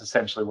 but that's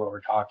essentially what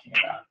we're talking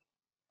about.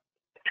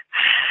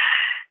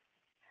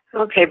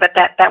 Okay, but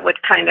that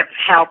would kind of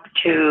help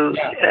to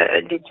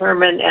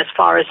determine as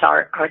far as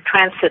our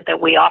transit that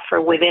we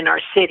offer within our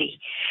city.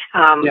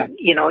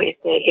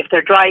 If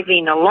they're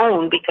driving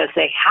alone because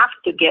they have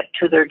to get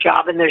to their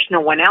job and there's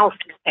no one else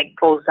that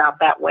goes out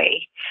that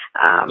way,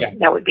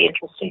 that would be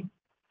interesting.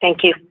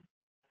 Thank you.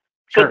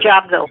 Sure. Good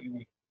job, though.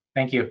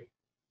 Thank you.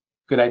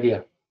 Good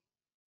idea.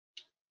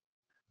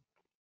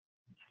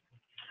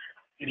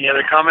 Any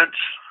other comments?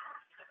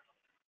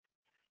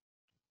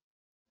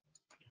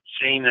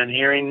 Seeing and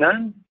hearing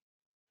none.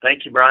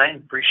 Thank you, Brian.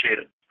 Appreciate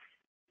it.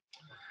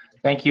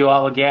 Thank you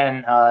all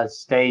again.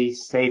 Stay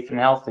safe and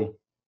healthy.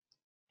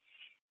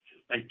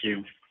 Thank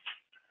you.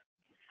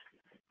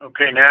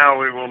 Okay,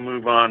 now we will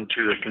move on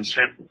to the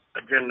consent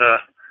agenda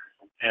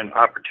and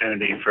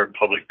opportunity for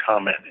public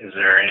comment. Is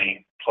there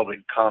any public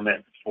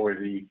comment for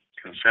the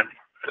consent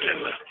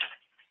agenda?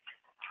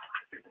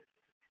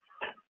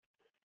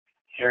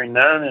 Hearing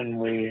none, and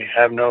we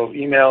have no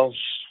emails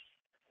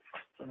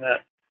from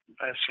that,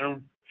 I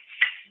assume.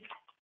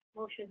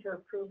 Motion to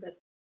approve it.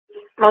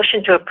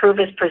 Motion to approve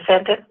is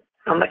presented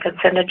on the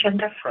consent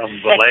agenda.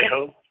 From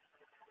Vallejo.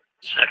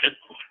 Second.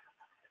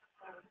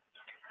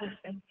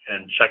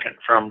 And second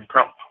from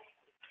Crump.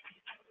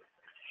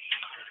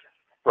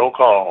 Roll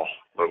call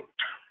vote.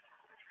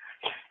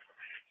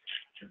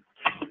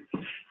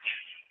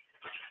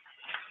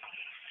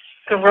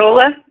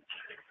 Garola,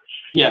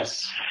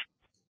 Yes.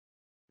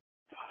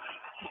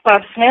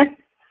 Bob Smith,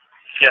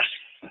 Yes.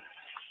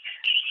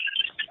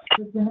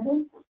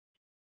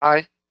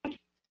 Aye.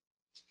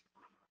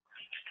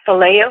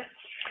 Vallejo,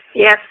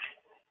 yes.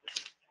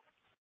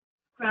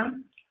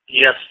 Brown,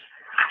 Yes.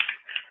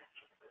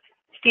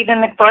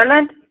 Stephen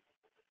McFarland,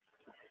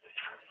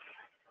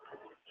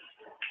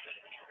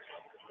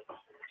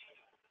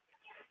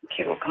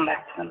 okay, we'll come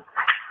back to him.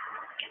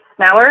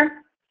 Mauer,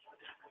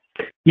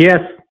 Yes.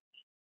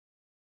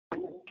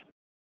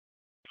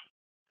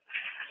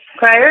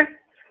 Cryer,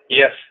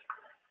 Yes.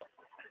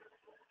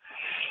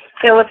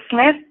 Philip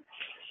Smith,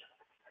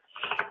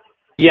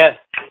 Yes.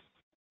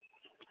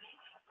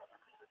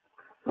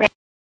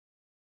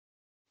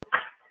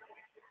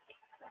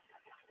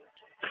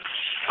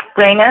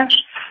 Reyna,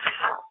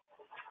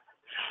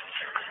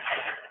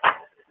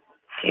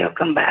 he'll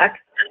come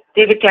back.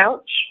 David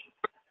Couch,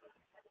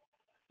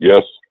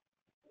 Yes.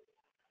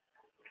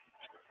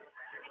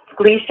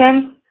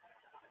 Gleason,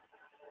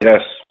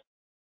 Yes.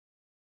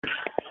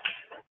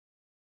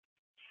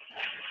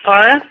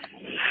 Farah,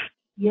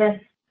 yes.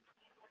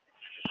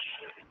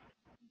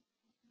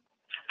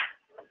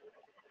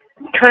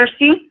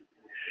 Kersey.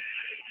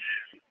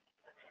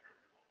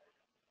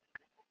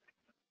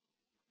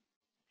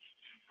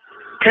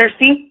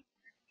 Kersey.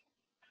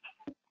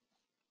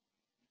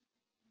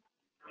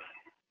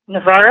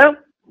 Navarro.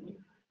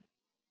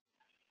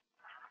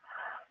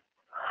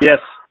 Yes.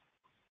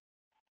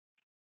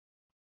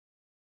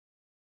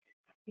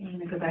 I'm going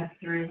to go back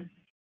through.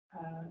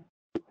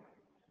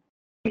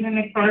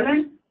 Stephen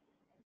McFarland.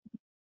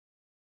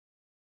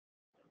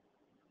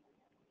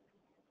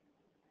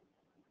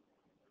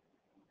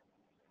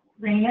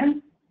 Reyna.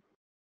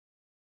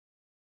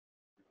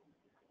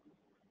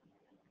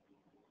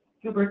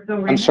 Gilberto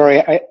Reyna. I'm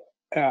sorry.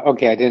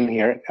 Okay, I didn't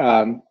hear.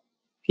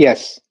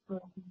 Yes.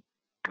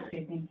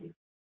 Okay, thank you.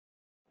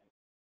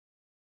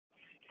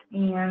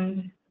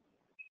 And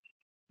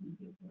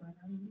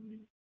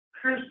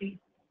Kersey.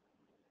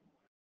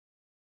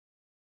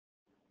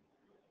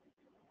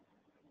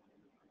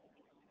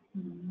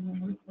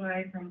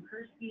 Reply from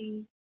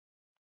Kersey.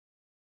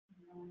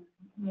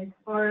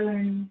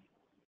 McFarland.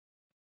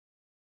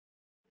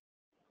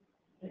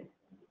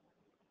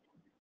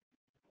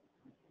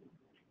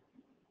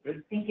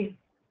 Good. Thank you.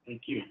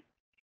 Thank you.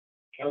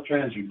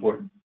 Caltrans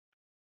report.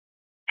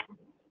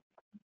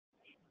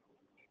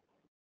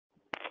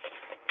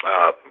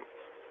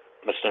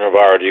 Mr.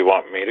 Navarro, do you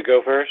want me to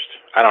go first?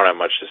 I don't have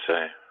much to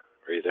say.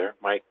 Are you there,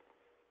 Mike?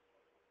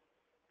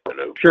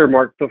 Hello. Sure,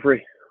 Mark. Feel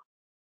free.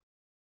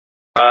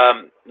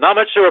 Not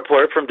much to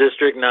report from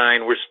District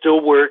 9. We're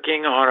still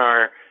working on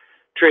our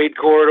trade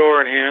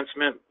corridor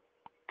enhancement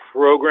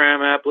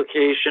program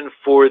application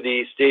for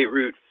the State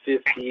Route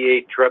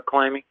 58 truck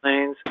climbing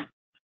lanes.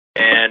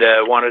 And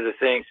wanted to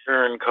thank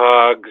Kern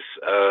COG's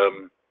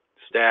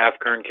staff,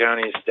 Kern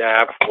County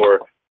staff, for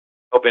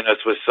helping us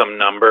with some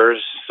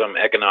numbers, some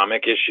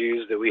economic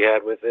issues that we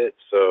had with it.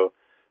 So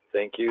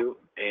thank you.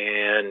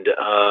 And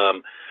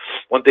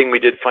one thing we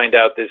did find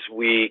out this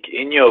week,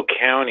 Inyo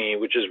County,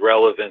 which is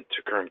relevant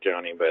to Kern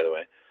County, by the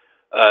way,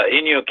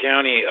 Inyo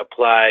County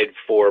applied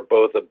for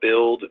both a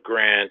build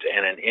grant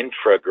and an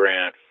infra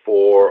grant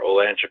for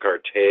Olancha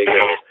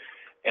Cartago.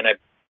 And I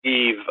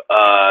believe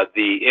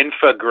the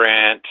infra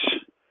grant,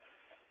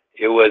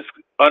 it was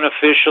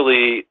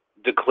unofficially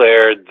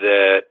declared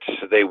that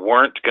they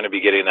weren't going to be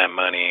getting that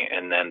money,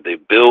 and then the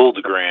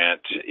build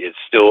grant is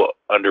still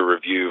under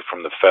review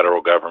from the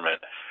federal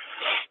government.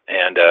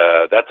 And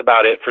that's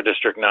about it for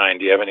District 9.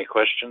 Do you have any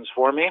questions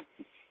for me?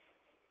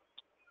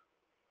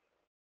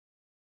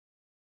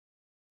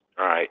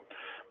 All right.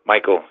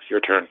 Michael,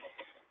 your turn.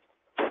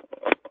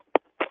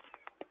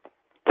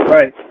 All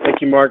right.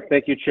 Thank you, Mark.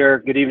 Thank you, Chair.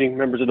 Good evening,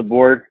 members of the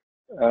board.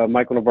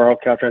 Michael Navarro,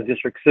 Caltrans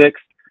District 6.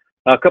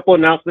 A couple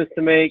announcements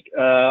to make.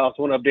 I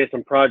also want to update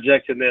some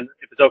projects, and then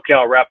if it's okay,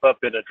 I'll wrap up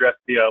and address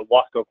the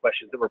Wasco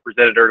questions that were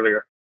presented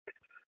earlier.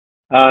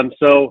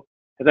 So,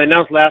 as I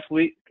announced last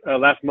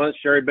month,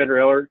 Sherry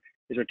Bender-Eller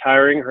is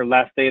retiring. Her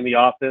last day in the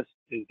office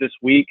is this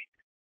week.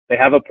 They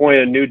have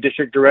appointed a new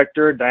district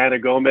director, Diana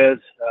Gomez.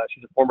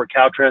 She's a former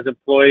Caltrans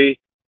employee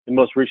and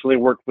most recently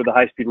worked with the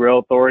High Speed Rail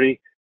Authority.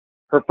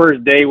 Her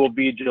first day will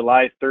be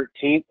July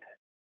 13th.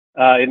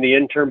 In the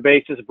interim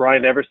basis,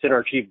 Brian Everson,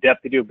 our chief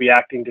deputy, will be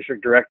acting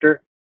district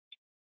director.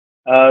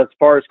 As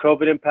far as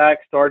COVID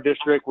impacts to our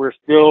district, we're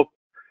still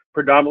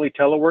predominantly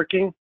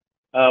teleworking.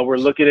 We're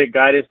looking at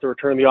guidance to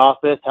return to the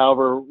office.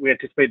 However, we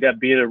anticipate that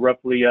being a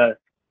roughly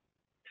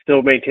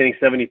still maintaining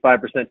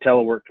 75%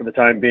 telework for the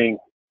time being.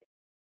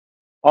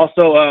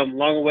 Also,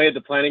 along the way, the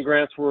planning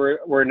grants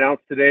were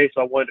announced today,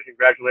 so I wanted to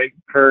congratulate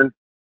Kern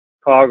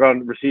COG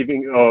on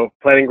receiving a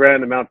planning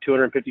grant amount of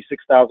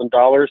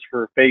 $256,000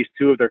 for phase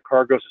 2 of their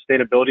cargo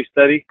sustainability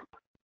study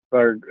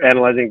for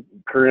analyzing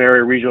Kern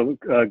area regional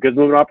goods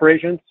movement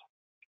operations.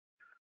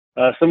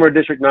 Similar to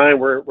District 9,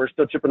 we're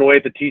still chipping away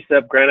at the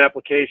TCEP grant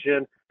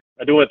application.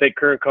 I do want to thank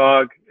Kern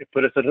COG. It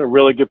put us in a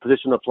really good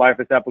position to apply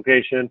for this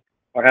application.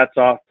 Our hats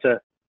off to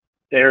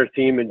Aaron's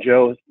team and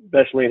Joe,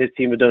 especially, and his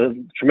team have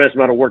done a tremendous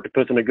amount of work to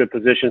put us in a good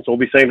position. So we'll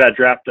be setting that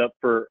draft up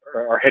for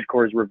our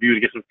headquarters review to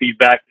get some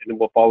feedback, and then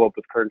we'll follow up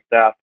with Kern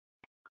staff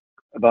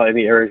about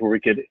any areas where we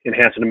could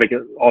enhance it to make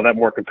it all that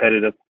more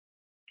competitive.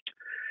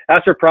 As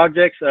for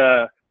projects,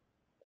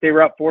 State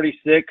Route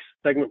 46,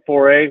 Segment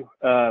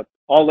 4A,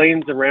 all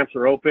lanes and ramps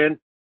are open.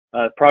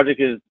 Project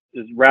is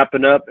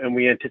wrapping up, and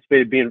we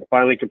anticipate it being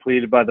finally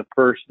completed by the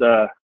first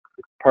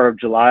part of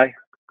July.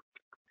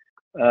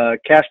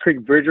 Cache Creek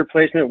Bridge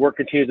replacement work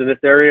continues in this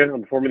area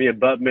on forming the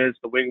abutments,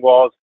 the wing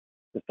walls,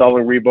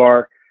 installing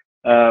rebar.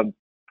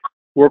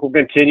 Work will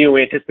continue.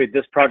 We anticipate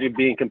this project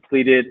being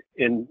completed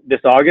in this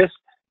August.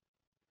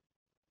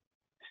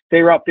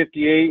 State Route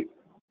 58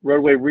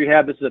 roadway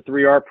rehab. This is a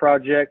 3R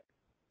project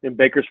in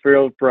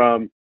Bakersfield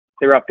from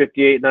State Route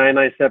 58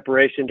 99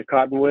 separation to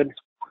Cottonwood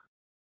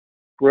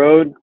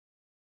Road.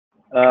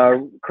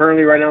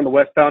 Currently, right now in the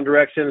westbound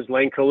direction is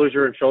lane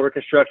closure and shoulder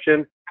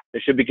construction.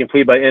 It should be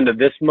complete by end of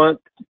this month.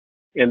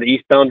 In the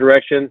eastbound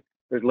direction,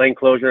 there's lane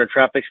closure and a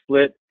traffic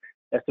split.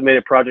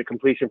 Estimated project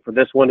completion for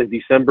this one is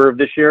December of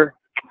this year.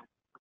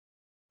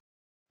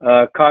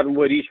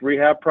 Cottonwood East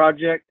Rehab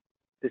Project.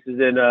 This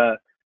is in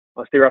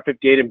on State Route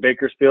 58 in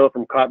Bakersfield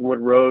from Cottonwood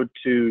Road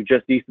to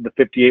just east of the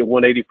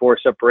 58-184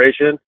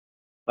 separation.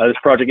 This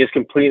project is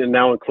complete and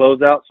now in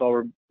closeout, so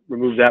I'll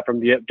remove that from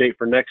the update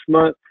for next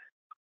month.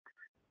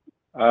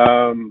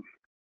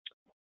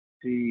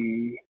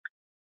 The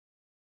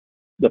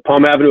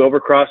Palm Avenue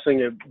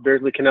overcrossing at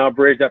Beardsley Canal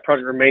Bridge, that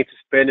project remains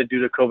suspended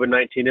due to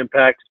COVID-19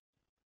 impacts.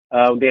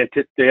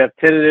 They have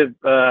tentative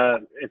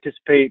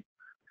anticipate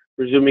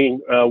resuming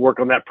work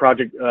on that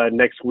project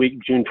next week,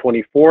 June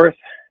 24th.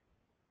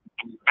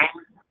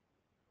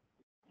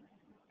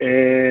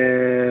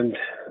 And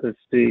let's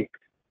see.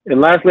 And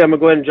lastly, I'm gonna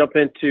go ahead and jump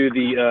into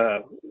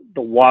the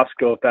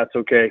Wasco, if that's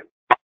okay.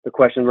 The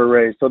questions were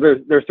raised. So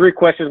there's 3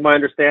 questions, my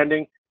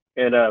understanding,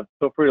 and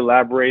feel free to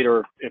elaborate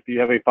or if you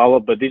have any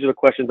follow-up. But these are the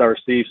questions I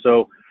received.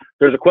 So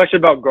there's a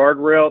question about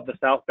guardrail, the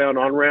southbound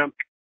on-ramp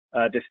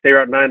to State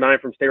Route 99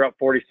 from State Route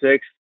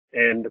 46,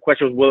 and the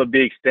question was, will it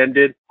be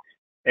extended?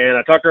 And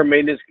I talked to our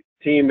maintenance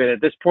team, and at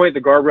this point,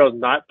 the guardrail is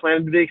not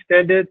planned to be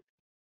extended,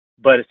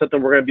 but it's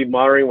something we're going to be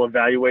monitoring. We'll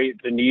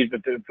evaluate the need,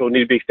 if it will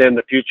need to be extended in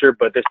the future,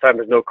 but this time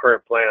there's no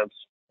current plans.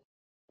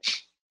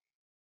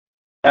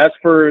 As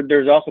for,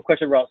 there's also a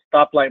question about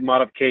stoplight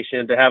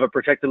modification to have a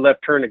protected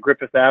left turn at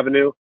Griffith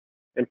Avenue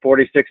and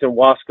 46 in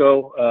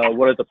Wasco.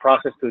 What is the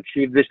process to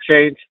achieve this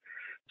change?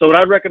 So what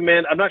I'd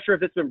recommend, I'm not sure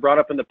if it's been brought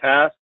up in the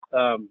past.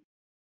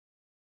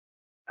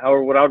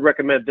 However, what I would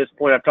recommend at this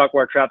point, I've talked to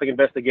our traffic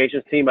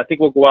investigations team. I think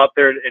we'll go out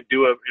there and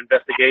do an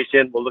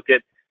investigation. We'll look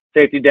at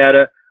safety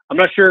data. I'm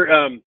not sure,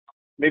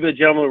 maybe the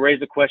gentleman will raise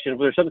the question,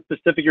 was there something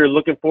specific you're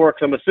looking for?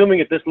 Because I'm assuming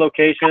at this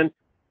location,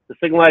 the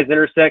signalized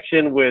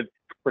intersection with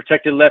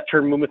protected left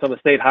turn movements on the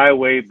state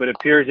highway, but it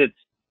appears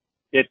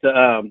it's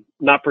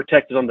not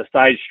protected on the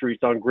side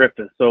streets on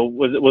Griffith. So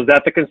was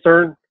that the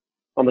concern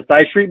on the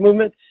side street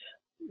movements,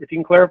 if you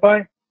can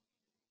clarify?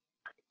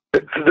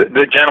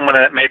 The gentleman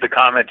that made the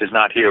comment is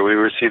not here. We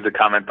received the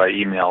comment by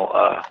email,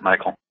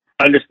 Michael.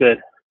 Understood.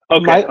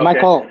 Okay.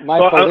 Michael,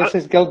 So, this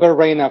is Gilbert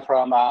Reyna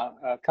from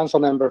council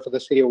member for the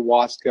city of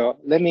Wasco.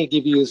 Let me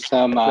give you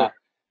some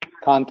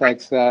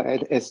context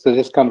as to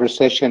this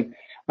conversation.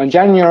 On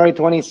January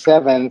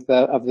 27th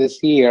of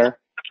this year,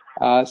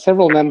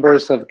 several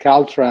members of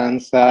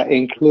Caltrans,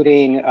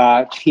 including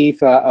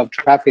Chief of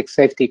Traffic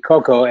Safety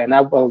Coco, and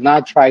I will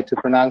not try to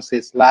pronounce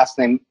his last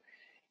name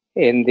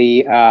in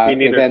the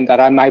event that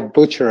I might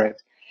butcher it,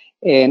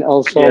 and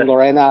also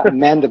Lorena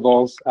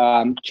Mandibles,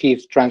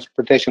 Chief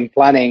Transportation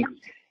Planning.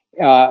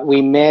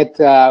 We met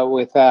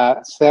with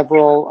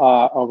several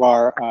of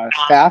our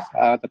staff,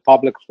 the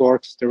Public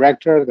Works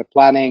Director, the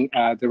Planning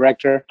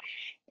Director,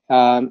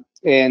 and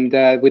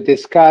we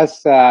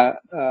discussed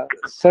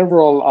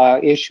several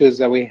issues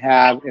that we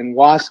have in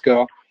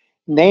Wasco.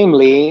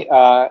 Namely,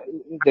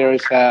 there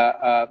is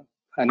a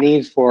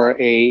need for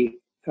a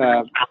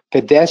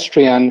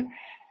pedestrian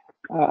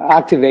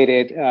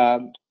activated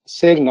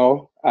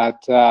signal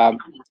at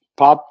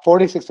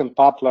 46 and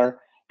Poplar,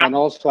 and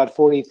also at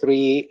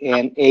 43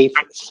 and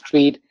 8th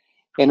Street.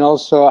 And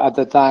also at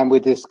the time we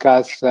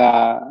discussed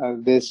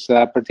this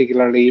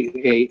particularly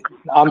a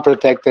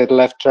unprotected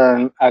left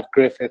turn at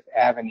Griffith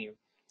Avenue.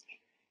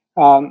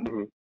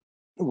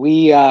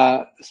 We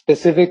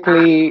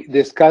specifically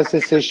discussed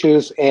these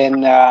issues,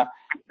 and the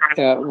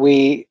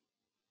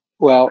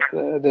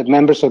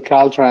members of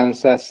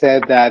Caltrans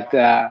said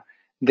that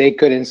they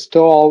could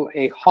install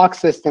a hawk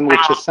system,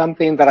 which is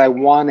something that I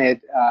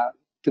wanted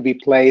to be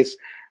placed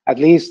at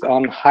least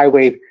on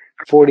Highway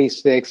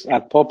 46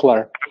 at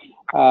Poplar.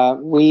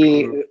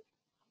 We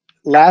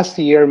last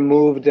year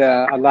moved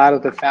a lot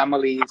of the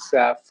families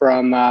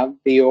from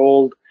the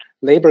old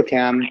labor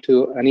camp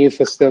to a new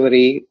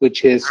facility,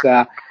 which is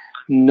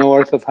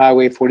north of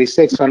Highway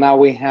 46. So now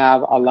we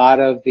have a lot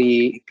of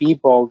the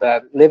people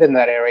that live in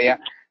that area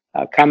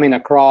coming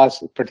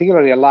across,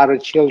 particularly a lot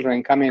of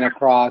children coming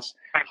across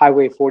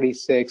Highway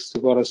 46 to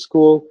go to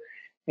school.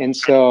 And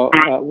so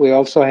we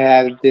also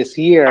had this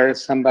year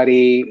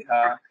somebody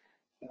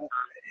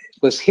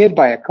was hit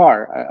by a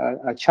car.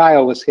 A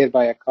child was hit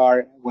by a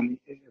car when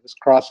it was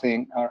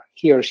crossing, or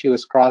he or she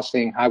was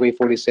crossing Highway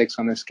 46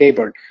 on a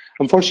skateboard.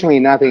 Unfortunately,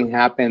 nothing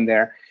happened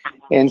there.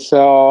 And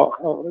so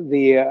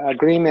the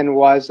agreement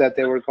was that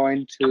they were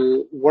going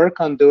to work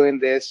on doing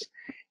this.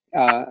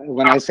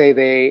 When I say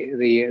they,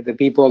 the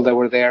people that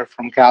were there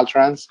from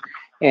Caltrans,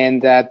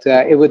 and that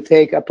it would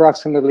take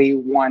approximately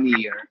 1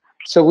 year.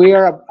 So we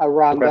are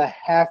around the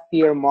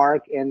half-year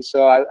mark, and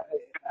so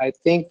I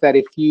think that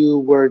if you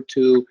were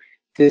to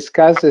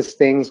discuss these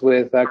things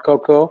with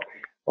Coco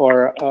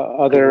or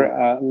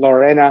other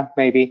Lorena,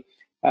 maybe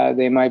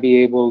they might be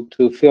able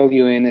to fill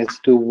you in as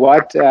to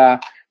what the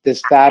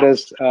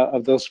status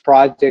of those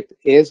projects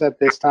is at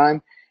this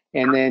time,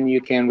 and then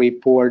you can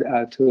report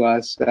to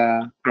us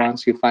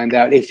once you find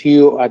out, if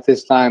you at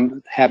this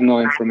time have no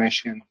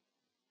information.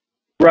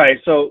 Right.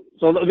 So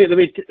let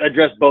me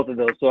address both of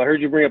those. So I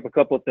heard you bring up a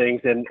couple of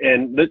things, and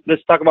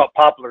let's talk about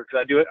Poplar,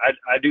 because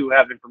I do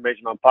have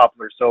information on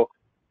Poplar. So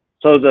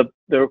the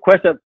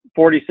request at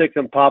 46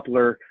 and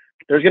Poplar,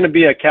 there's going to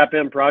be a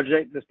CAPM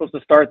project that's supposed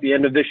to start at the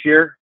end of this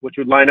year, which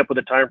would line up with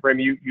the time frame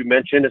you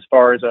mentioned as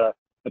far as a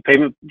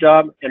pavement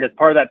job. And as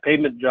part of that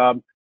pavement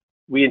job,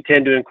 we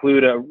intend to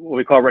include what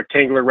we call a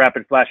rectangular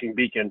rapid flashing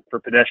beacon for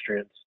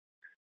pedestrians.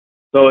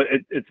 So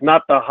it's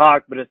not the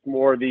hawk, but it's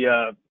more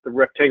the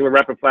rectangular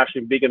rapid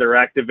flashing beacon that are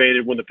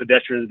activated when the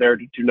pedestrian is there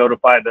to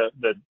notify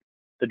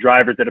the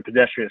drivers that a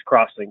pedestrian is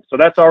crossing. So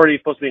that's already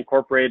supposed to be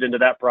incorporated into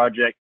that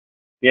project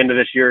the end of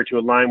this year to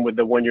align with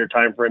the 1-year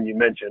time frame you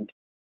mentioned.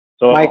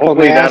 So Michael,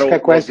 may I ask a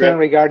question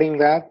regarding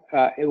that?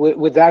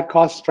 Would that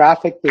cause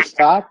traffic to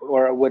stop,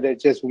 or would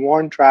it just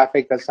warn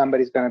traffic that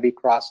somebody's going to be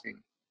crossing?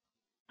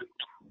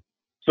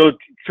 So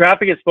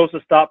traffic is supposed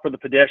to stop for the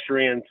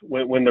pedestrians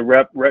when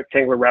the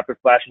rectangular rapid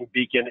flashing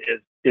beacon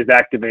is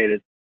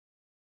activated.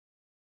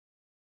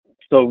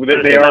 So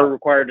they are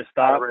required to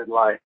stop. Red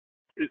light.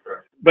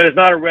 But it's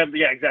not a red.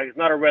 Yeah, exactly. It's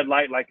not a red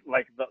light like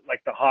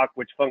the hawk,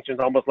 which functions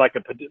almost like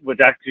which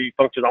actually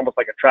functions almost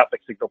like a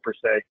traffic signal per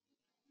se.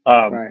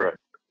 Right.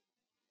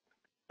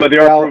 But they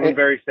are proven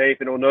very safe,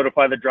 and it will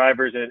notify the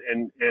drivers,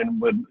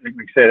 and would, like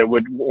we said, it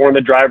would warn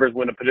the drivers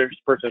when a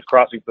person is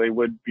crossing, so they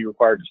would be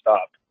required to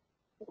stop.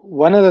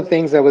 One of the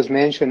things that was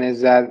mentioned is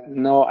that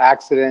no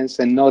accidents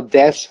and no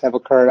deaths have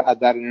occurred at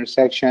that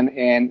intersection,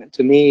 and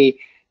to me,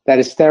 that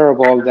is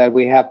terrible that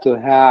we have to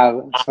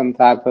have some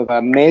type of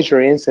a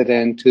major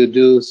incident to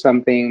do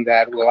something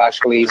that will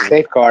actually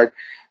safeguard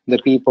the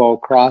people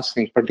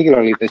crossing,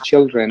 particularly the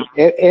children,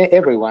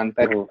 everyone,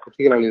 but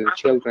particularly the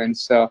children.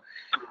 So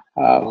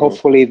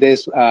hopefully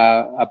this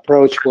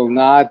approach will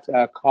not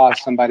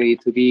cause somebody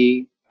to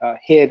be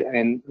hit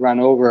and run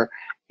over,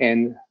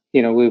 and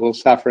we will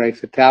suffer a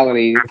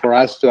fatality. For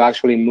us to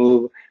actually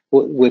move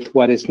with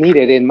what is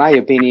needed, in my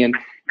opinion,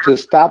 to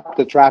stop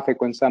the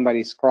traffic when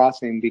somebody's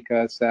crossing,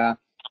 because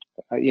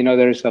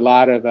there's a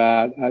lot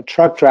of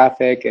truck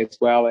traffic as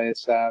well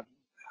as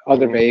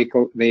other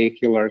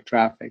vehicular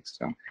traffic.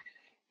 So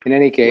in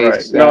any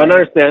case, no, I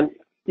understand.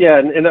 Yeah,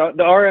 and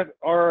the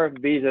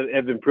RFBs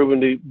have been proven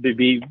to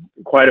be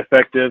quite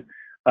effective.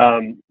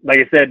 Like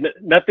I said,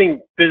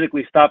 nothing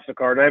physically stops a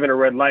car. Not even a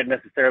red light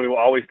necessarily will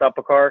always stop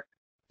a car,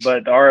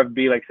 but the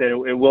RFB, like I said,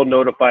 it will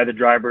notify the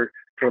driver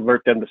to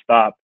alert them to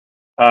stop.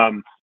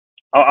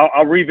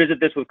 I'll revisit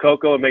this with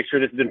Coco and make sure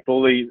this has been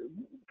fully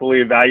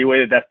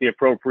evaluated. That's the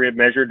appropriate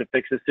measure to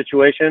fix this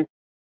situation.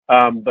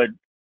 But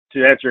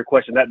to answer your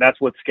question,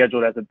 that's what's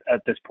scheduled at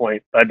this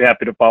point. I'd be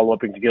happy to follow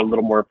up and to get a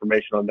little more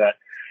information on that.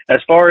 As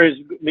far as,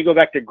 let me go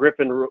back to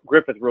Griffith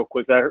real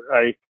quick. That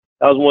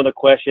was one of the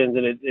questions,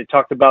 and it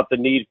talked about the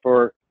need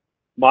for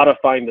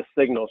modifying the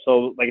signal.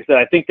 So, like I said,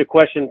 I think the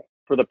question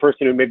for the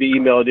person who maybe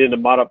emailed in to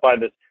modify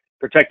this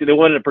they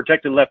wanted a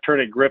protected left turn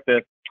at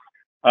Griffith,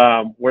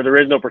 where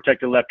there is no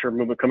protected left turn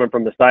movement coming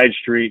from the side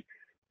street.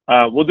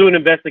 We'll do an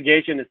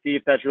investigation to see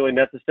if that's really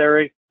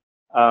necessary.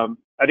 I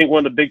think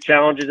one of the big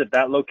challenges at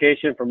that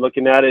location, from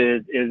looking at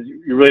it, is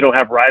you really don't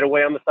have right of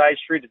way on the side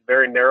street. It's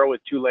very narrow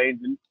with 2 lanes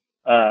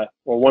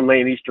or 1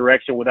 lane in each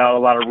direction without a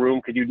lot of room,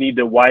 because you need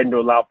to widen to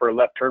allow for a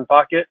left turn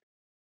pocket,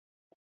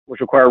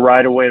 which require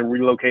right of way and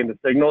relocating the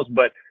signals.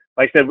 But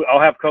like I said, I'll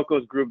have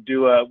Coco's group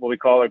do what we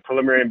call a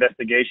preliminary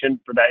investigation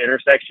for that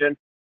intersection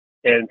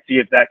and see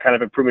if that kind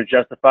of improvement is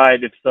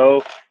justified. If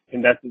so,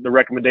 and that's the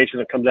recommendation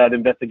that comes out of the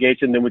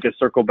investigation, then we can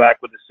circle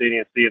back with the city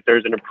and see if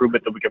there's an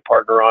improvement that we can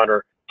partner on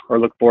or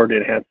look forward to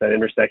enhance that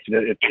intersection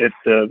if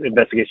the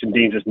investigation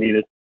deems is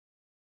needed.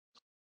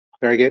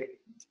 Very good.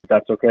 If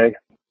that's okay.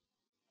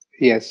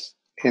 Yes.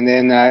 And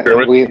then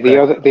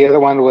the other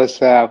one was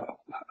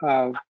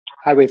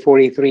Highway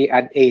 43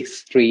 at 8th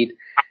Street.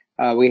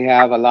 We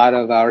have a lot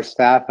of our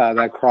staff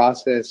that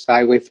crosses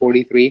Highway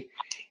 43,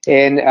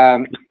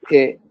 and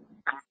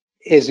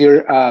is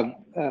your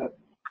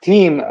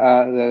team,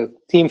 the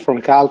team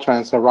from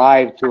Caltrans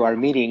arrived to our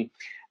meeting,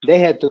 they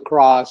had to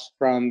cross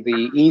from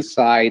the east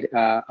side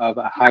of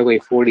Highway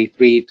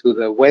 43 to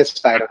the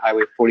west side of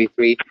Highway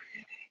 43.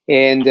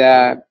 And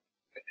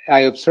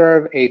I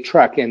observed a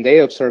truck, and they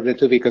observed it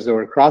too because they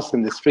were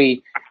crossing the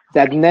street,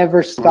 that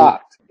never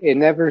stopped. It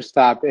never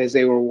stopped. As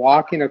they were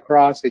walking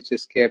across, it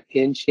just kept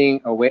inching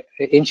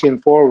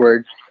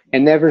forward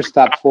and never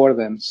stopped for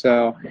them.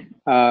 So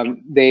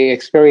they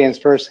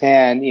experienced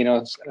firsthand,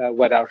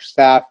 what our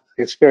staff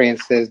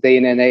experiences day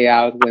in and day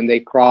out when they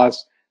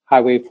cross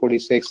Highway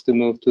 46 to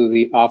move to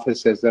the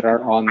offices that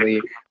are on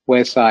the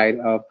west side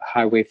of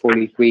Highway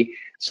 43.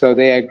 So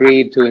they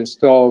agreed to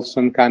install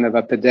some kind of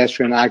a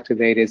pedestrian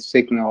activated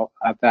signal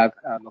at that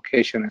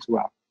location as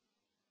well.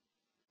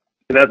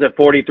 And that's at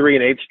 43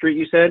 and 8th Street,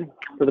 you said,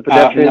 for the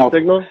pedestrian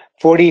signal?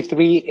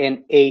 43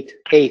 and 8th.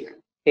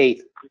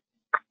 8th,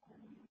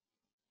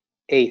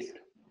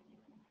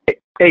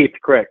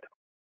 correct.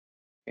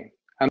 Okay.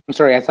 I'm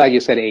sorry, I thought you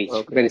said 8th,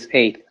 okay. But it's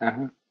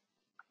 8th.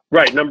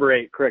 Right, number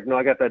 8, correct. No,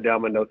 I got that down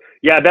in my notes.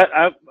 Yeah,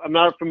 I'm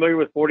not familiar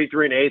with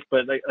 43 and 8th,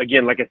 but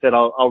again, like I said,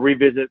 I'll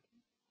revisit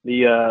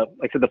the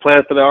like I said, the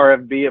plans for the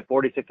RFB at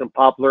 46 and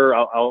Poplar.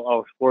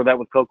 I'll explore that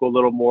with Coco a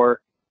little more.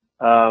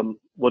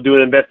 We'll do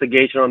an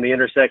investigation on the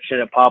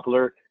intersection at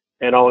Poplar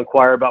and I'll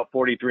inquire about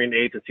 43 and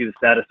 8 to see the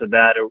status of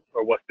that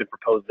or what's been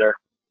proposed there.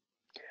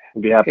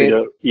 I'd be happy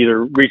to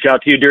either reach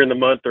out to you during the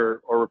month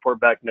or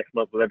report back next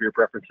month, whatever your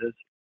preference is.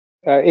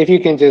 If you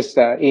can just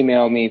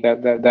email me,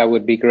 that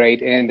would be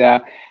great.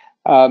 And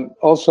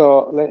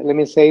also, let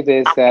me say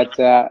this,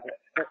 that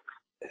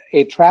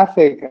a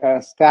traffic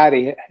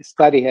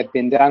study had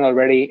been done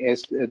already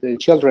as the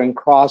children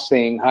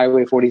crossing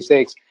Highway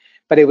 46,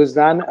 but it was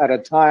done at a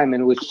time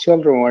in which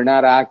children were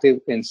not active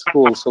in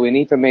school. So we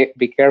need to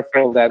be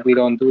careful that we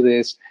don't do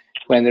this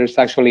when there's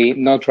actually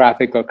no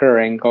traffic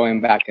occurring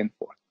going back and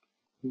forth.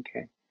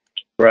 Okay.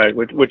 Right,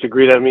 which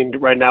agreed. I mean,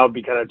 right now it'd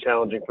be kind of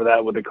challenging for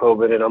that with the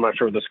COVID, and I'm not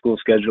sure what the school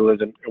schedule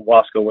is in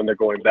Wasco when they're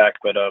going back.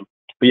 But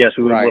yes,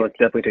 we would want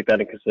to definitely take that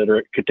in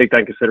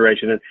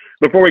consideration. And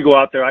before we go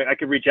out there, I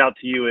could reach out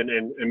to you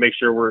and make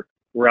sure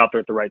we're out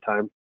there at the right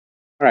time.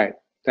 All right,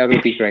 that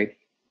would be great.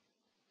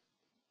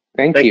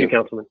 Thank you,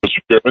 Councilman.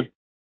 Mr. Chairman.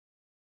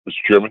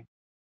 Mr. Chairman.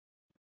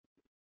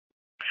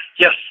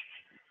 Yes,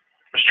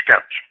 Mr.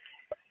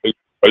 Couch.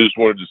 I just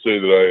wanted to say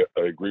that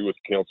I agree with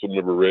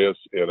Councilmember Reyes,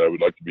 and I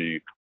would like to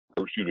be,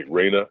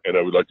 Reyna, and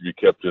I would like to be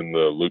kept in the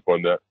loop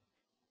on that.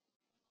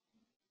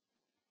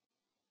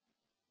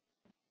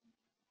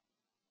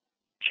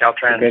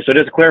 Caltrans. Okay, so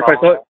just to clarify,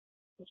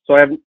 so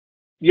I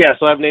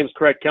have names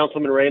correct,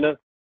 Councilman Reyna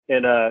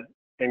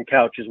and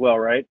Couch as well,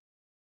 right?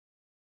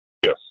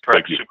 Yes.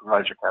 Correct,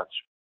 Supervisor Couch.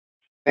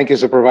 Thank you,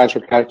 Supervisor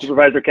Couch.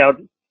 Supervisor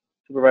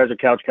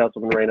Couch,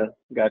 Councilman Reyna.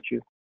 Got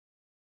you.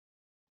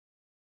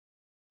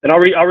 And I'll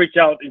reach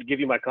out and give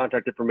you my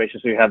contact information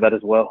so you have that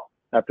as well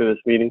after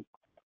this meeting.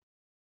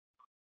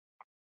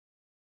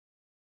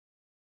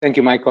 Thank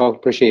you, Michael.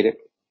 Appreciate it.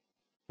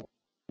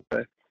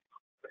 Okay.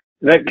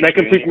 That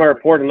completes my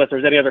report unless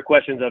there's any other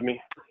questions of me.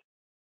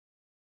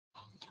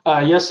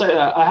 Yes,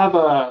 I have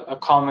a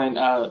comment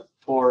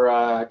for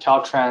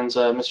Caltrans,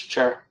 Mr.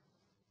 Chair.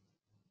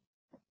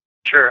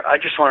 Sure. I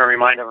just want to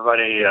remind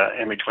everybody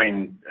in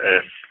between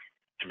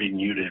to be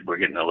muted. We're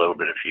getting a little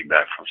bit of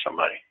feedback from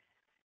somebody.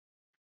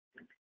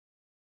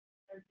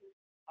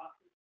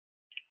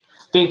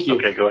 Thank you.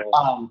 Okay, go ahead.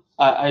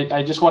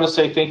 I just want to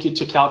say thank you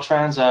to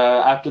Caltrans.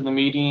 After the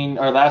meeting,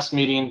 or last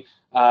meeting,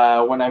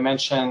 when I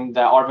mentioned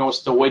that Arvin was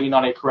still waiting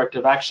on a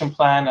corrective action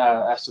plan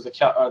as to the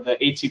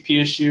ATP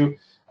issue,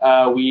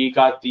 we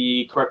got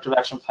the corrective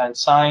action plan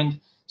signed.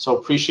 So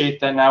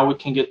appreciate that. Now we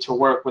can get to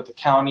work with the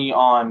county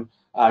on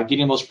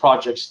getting those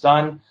projects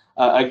done.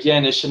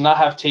 Again, it should not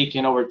have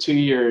taken over 2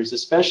 years,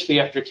 especially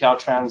after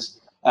Caltrans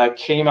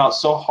came out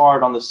so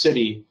hard on the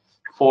city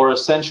for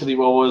essentially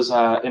what was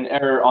an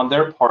error on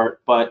their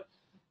part. But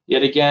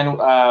yet again,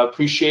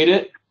 appreciate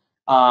it,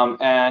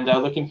 and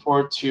looking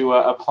forward to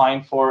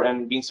applying for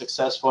and being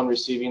successful in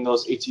receiving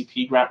those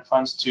ATP grant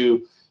funds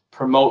to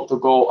promote the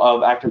goal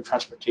of active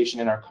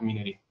transportation in our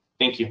community.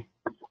 Thank you.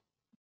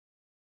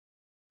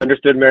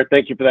 Understood, Mayor.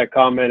 Thank you for that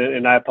comment,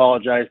 and I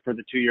apologize for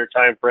the 2-year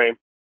time frame.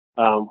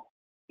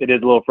 It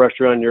is a little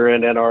frustrating on your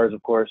end and ours,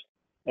 of course.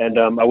 And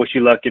I wish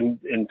you luck and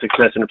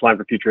success in applying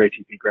for future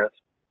ATP grants.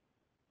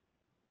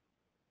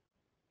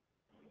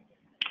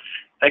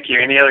 Thank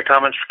you. Any other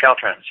comments for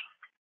Caltrans?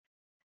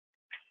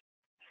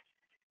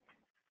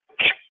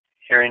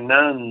 Hearing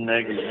none,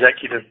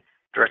 Executive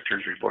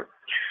Director's report.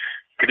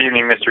 Good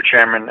evening, Mr.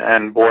 Chairman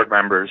and board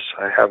members.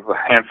 I have a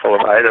handful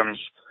of items.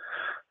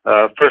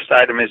 First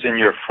item is in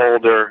your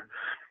folder.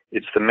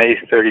 It's the May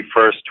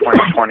 31st,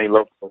 2020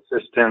 Local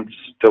Assistance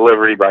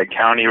Delivery by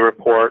County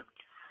report.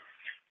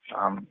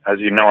 As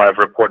you know, I've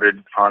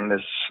reported on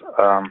this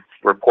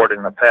report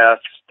in the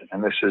past,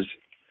 and this is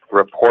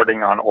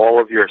reporting on all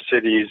of your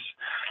cities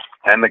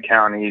and the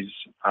county's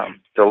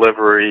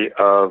delivery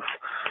of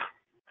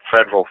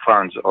federal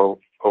funds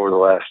over the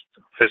last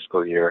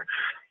fiscal year.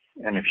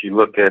 And if you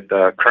look at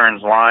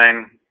Kern's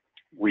line,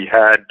 we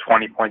had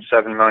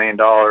 $20.7 million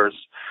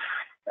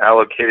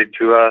allocated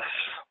to us,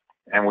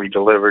 and we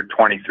delivered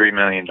 $23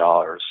 million.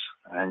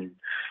 And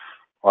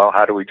well,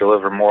 how do we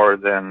deliver more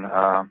than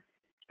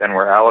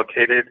we're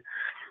allocated?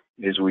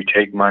 Is we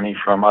take money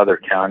from other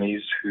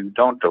counties who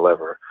don't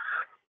deliver.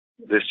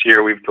 This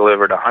year we've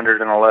delivered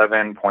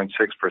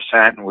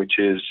 111.6%, which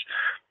is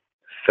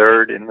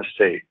third in the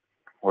state.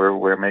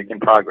 We're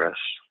making progress.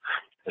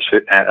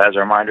 As a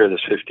reminder,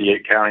 there's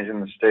 58 counties in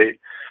the state.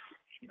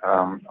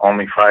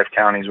 Only 5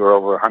 counties were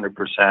over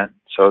 100%.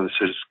 So this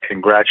is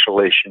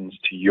congratulations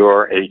to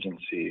your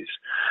agencies.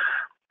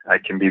 I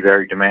can be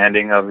very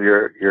demanding of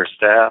your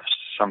staffs.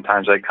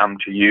 Sometimes I come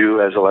to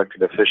you as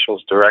elected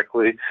officials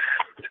directly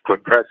to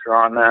put pressure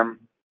on them,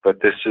 but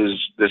this is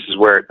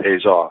where it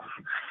pays off,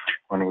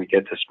 when we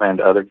get to spend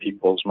other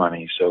people's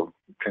money. So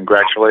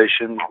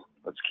congratulations.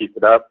 Let's keep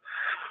it up,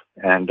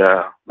 and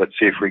let's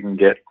see if we can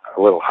get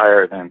a little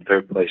higher than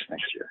third place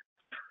next year.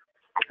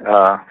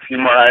 A few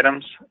more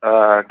items.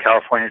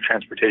 California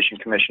Transportation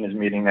Commission is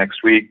meeting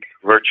next week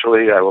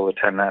virtually. I will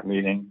attend that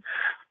meeting.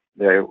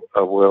 I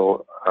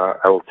will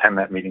attend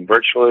that meeting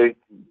virtually.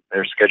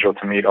 They're scheduled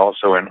to meet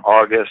also in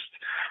August.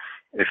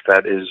 If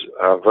that is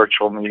a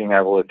virtual meeting,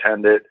 I will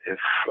attend it. If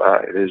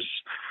it is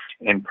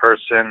in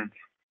person,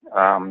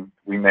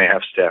 we may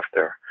have staff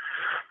there.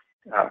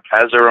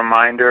 As a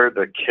reminder,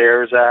 the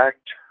CARES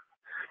Act,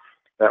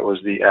 that was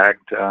the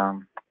act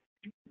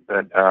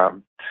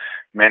that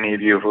many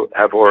of you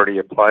have already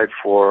applied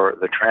for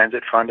the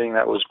transit funding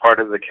that was part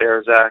of the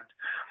CARES Act.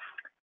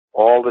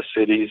 All the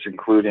cities,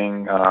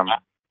 including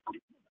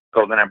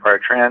Golden Empire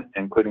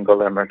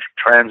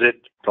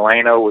Transit,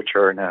 Delano, which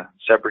are in a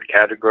separate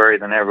category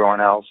than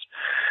everyone else,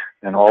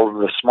 and all of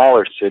the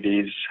smaller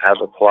cities have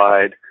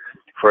applied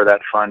for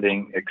that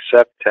funding,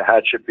 except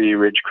Tehachapi,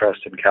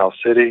 Ridgecrest, and Cal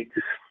City.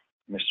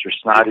 Mr.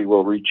 Snoddy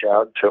will reach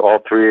out to all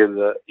three of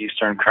the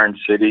Eastern Kern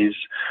cities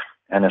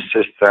and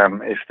assist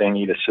them if they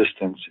need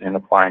assistance in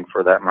applying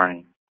for that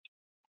money.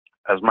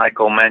 As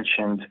Michael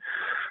mentioned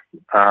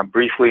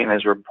briefly in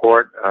his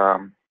report,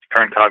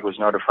 Kern COG was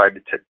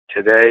notified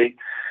today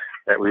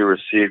that we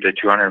received a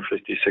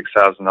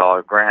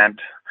 $256,000 grant.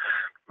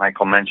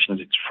 Michael mentioned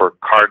it's for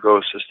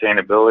cargo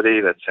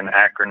sustainability. That's an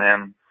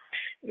acronym.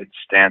 It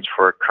stands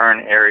for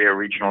Kern Area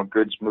Regional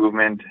Goods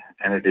Movement,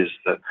 and it is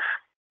the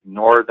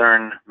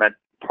northern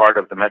part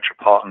of the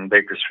metropolitan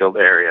Bakersfield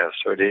area.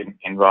 So it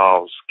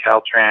involves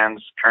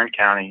Caltrans, Kern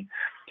County,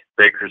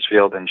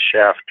 Bakersfield, and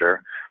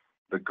Shafter.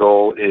 The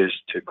goal is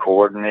to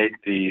coordinate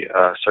the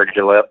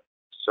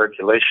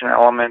circulation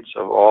elements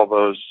of all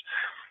those,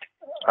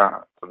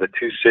 the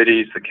two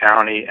cities, the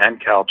county,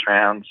 and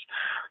Caltrans,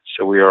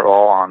 so we are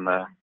all on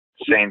the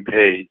same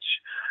page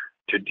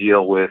to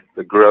deal with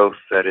the growth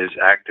that is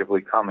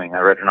actively coming. I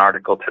read an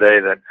article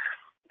today that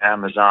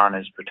Amazon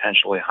is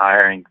potentially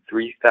hiring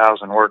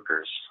 3,000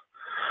 workers.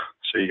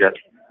 So you got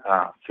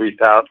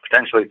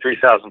potentially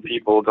 3,000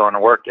 people going to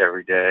work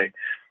every day,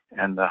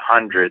 and the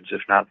hundreds,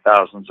 if not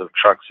thousands, of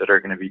trucks that are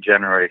going to be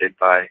generated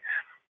by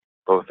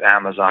both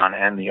Amazon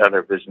and the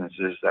other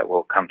businesses that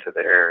will come to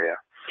the area.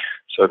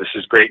 So this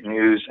is great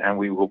news, and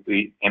we will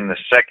be in the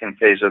second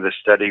phase of the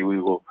study.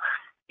 We will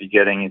be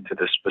getting into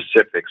the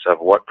specifics of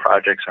what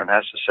projects are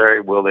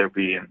necessary. Will there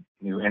be a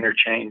new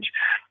interchange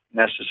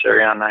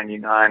necessary on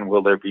 99?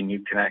 Will there be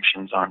new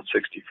connections on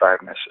 65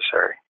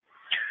 necessary?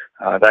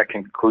 That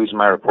concludes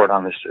my report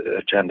on this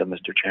agenda,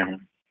 Mr.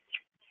 Chairman.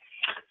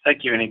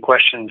 Thank you. Any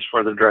questions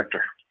for the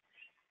director?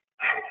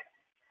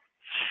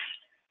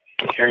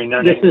 Hearing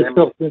none. This is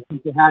Phil from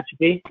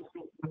Tehachapi.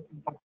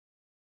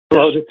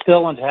 Hello, it's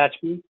Phil on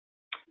Tehachapi.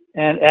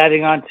 And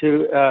adding on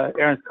to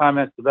Aaron's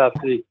comments about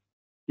the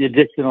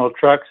additional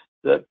trucks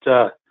that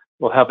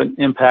will have an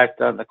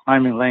impact on the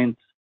climbing lanes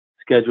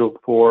scheduled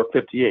for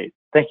 58.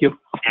 Thank you.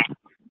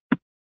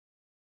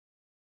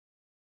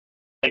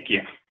 Thank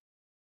you.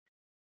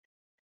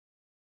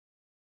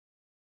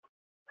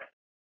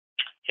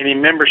 Any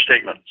member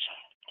statements?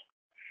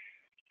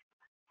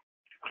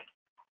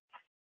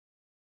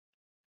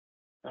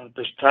 At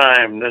this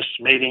time, this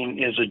meeting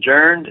is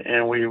adjourned,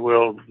 and we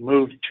will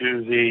move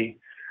to the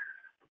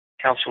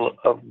Council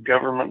of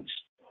Governments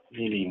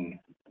meeting.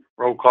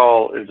 Roll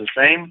call is the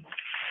same.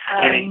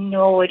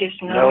 No, it is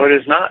not. No, it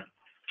is not.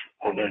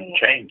 We're going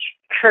to change.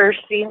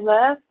 Kersey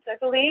left, I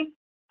believe.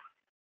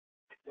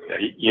 Yeah,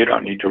 you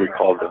don't need to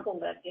recall them.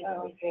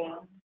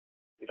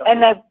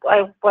 And I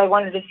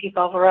wanted to see if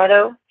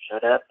Alvarado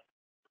showed up.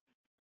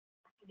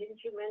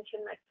 Didn't you mention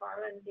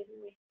McFarland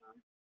didn't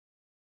respond?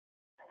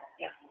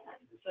 Yeah.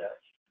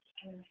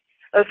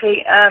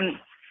 Okay,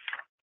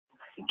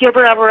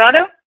 Gilbert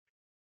Alvarado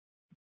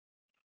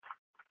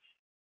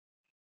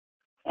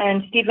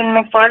and Stephen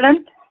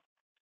McFarland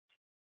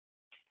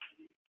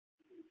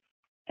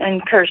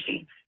and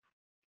Kersey.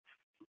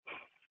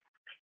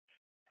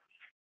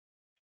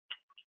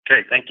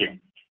 Okay, thank you.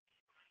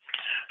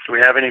 Do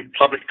we have any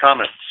public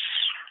comments?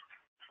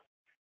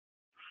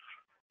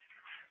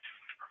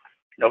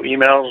 No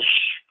emails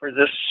for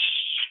this,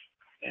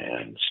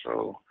 and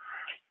so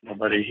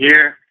nobody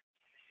here.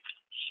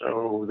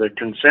 So the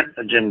consent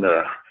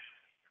agenda.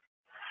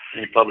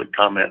 Any public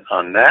comment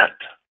on that?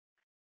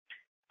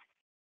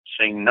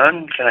 Seeing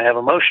none, can I have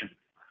a motion?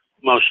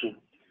 Motion.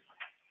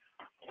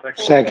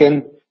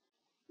 Second.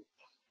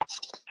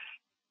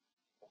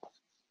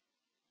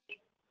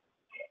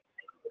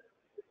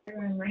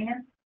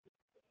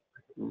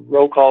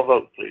 Roll call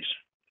vote, please.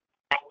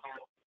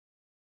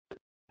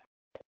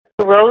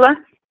 Corolla,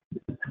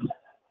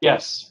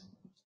 Yes.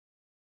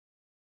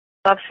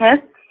 Bob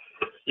Smith,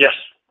 Yes.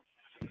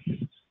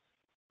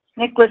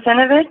 Nick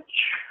Lisenovich,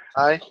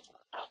 Aye.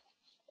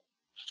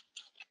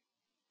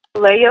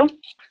 Leo.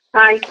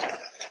 Aye.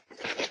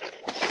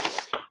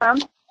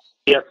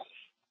 Yes.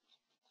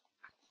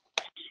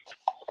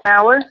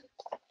 Mauer,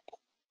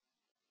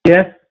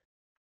 Yes.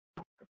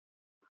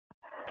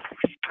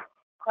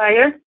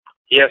 Cryer,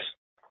 Yes.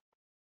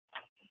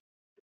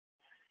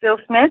 Bill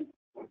Smith.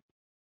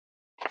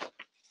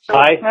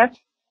 Aye. Smith.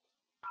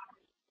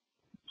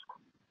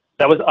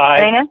 That was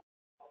aye. Raina.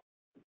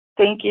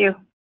 Thank you.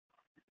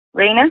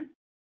 Raina,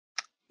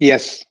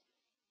 Yes.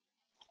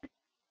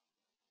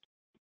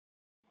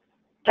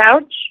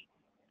 Couch,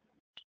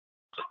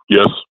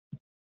 Yes.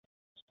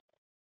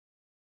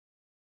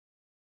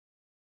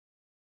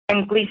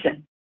 and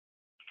Gleason.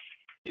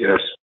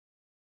 Yes.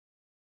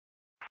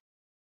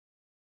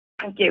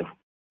 Thank you.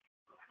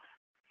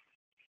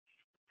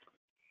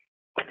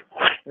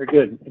 Very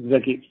good.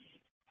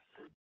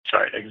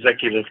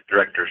 Executive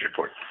Director's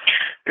report.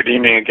 Good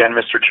evening again,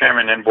 Mr.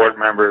 Chairman and board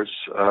members.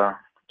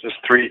 Just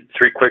three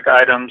quick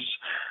items.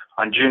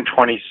 On June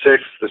 26th,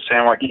 the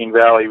San Joaquin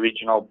Valley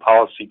Regional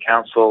Policy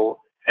Council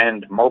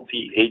and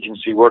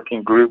Multi-Agency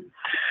Working Group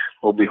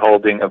will be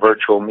holding a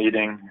virtual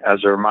meeting.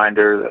 As a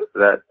reminder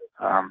that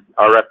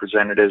our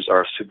representatives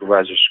are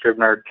Supervisor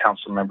Scribner,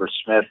 Councilmember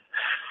Smith,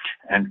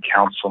 and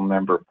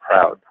Councilmember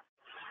Proud.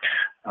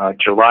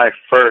 July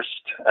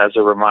 1st, as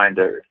a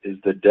reminder, is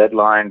the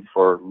deadline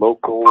for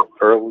local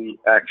early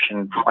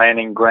action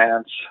planning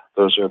grants.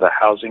 Those are the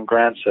housing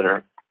grants that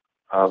are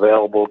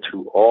available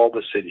to all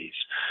the cities.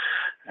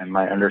 And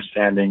my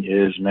understanding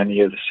is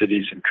many of the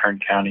cities in Kern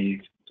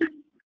County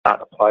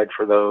not applied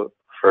for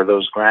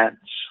those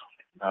grants.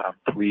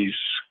 Please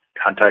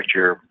contact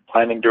your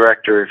planning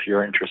director if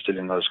you're interested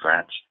in those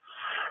grants.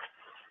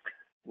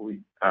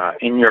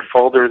 In your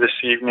folder this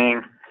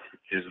evening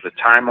is the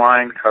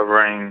timeline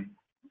covering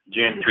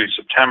June through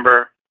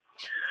September,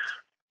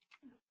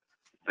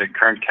 the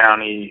Kern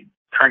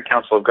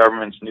Council of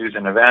Governments news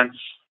and events,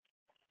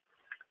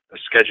 the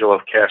schedule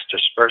of cash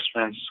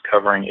disbursements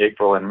covering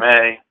April and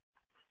May,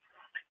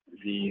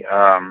 the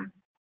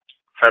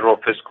federal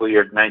fiscal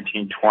year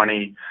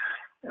 1920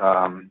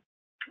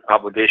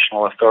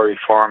 obligational authority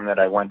form that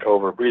I went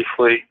over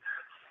briefly,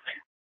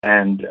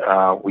 and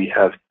we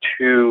have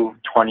two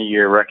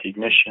 20-year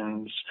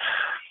recognitions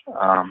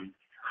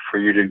for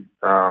you to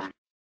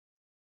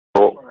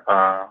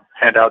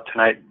hand out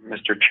tonight,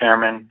 Mr.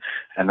 Chairman,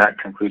 and that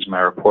concludes my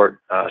report,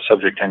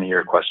 subject to any of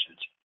your questions.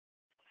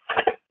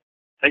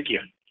 Thank you.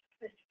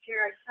 Mr.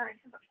 Chair, I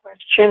have a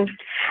question.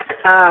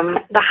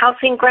 The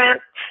housing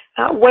grant,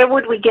 where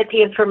would we get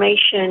the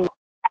information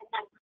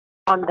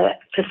on the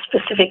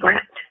specific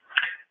grant?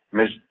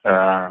 Ms.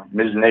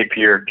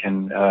 Napier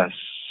can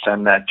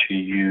send that to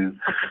you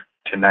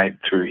tonight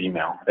through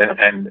email.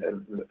 And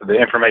the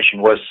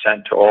information was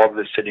sent to all of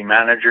the city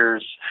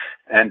managers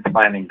and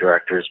planning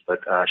directors, but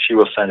she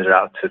will send it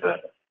out to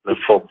the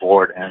full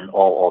board and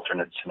all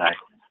alternates tonight.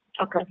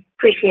 Okay,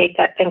 appreciate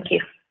that. Thank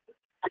you.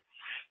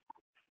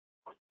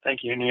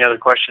 Thank you. Any other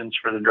questions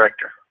for the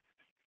director?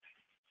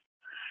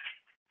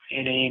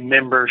 Any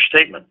member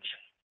statements?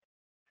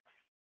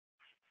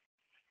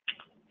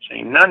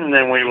 Seeing none,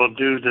 then we will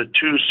do the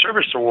two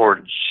service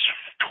awards.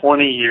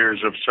 20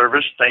 years of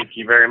service. Thank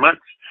you very much.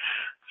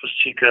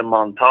 Fashika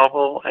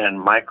Montalvo and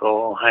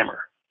Michael Heimer.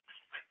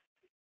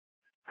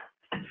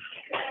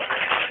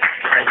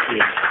 Thank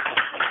you.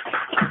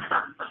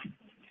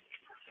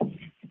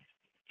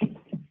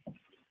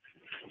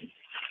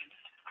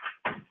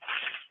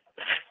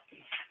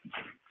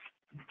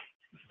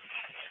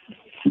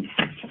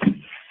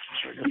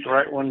 Sure, get the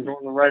right one,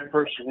 going the right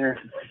person here.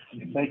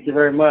 Thank you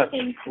very much.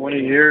 20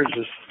 years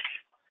is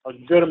a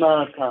good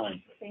amount of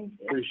time. Thank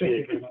you.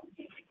 Appreciate it.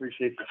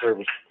 Appreciate the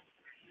service.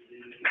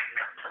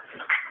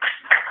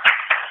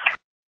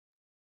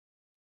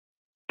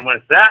 And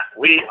with that,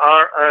 we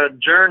are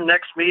adjourned.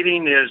 Next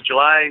meeting is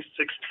July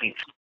 16th.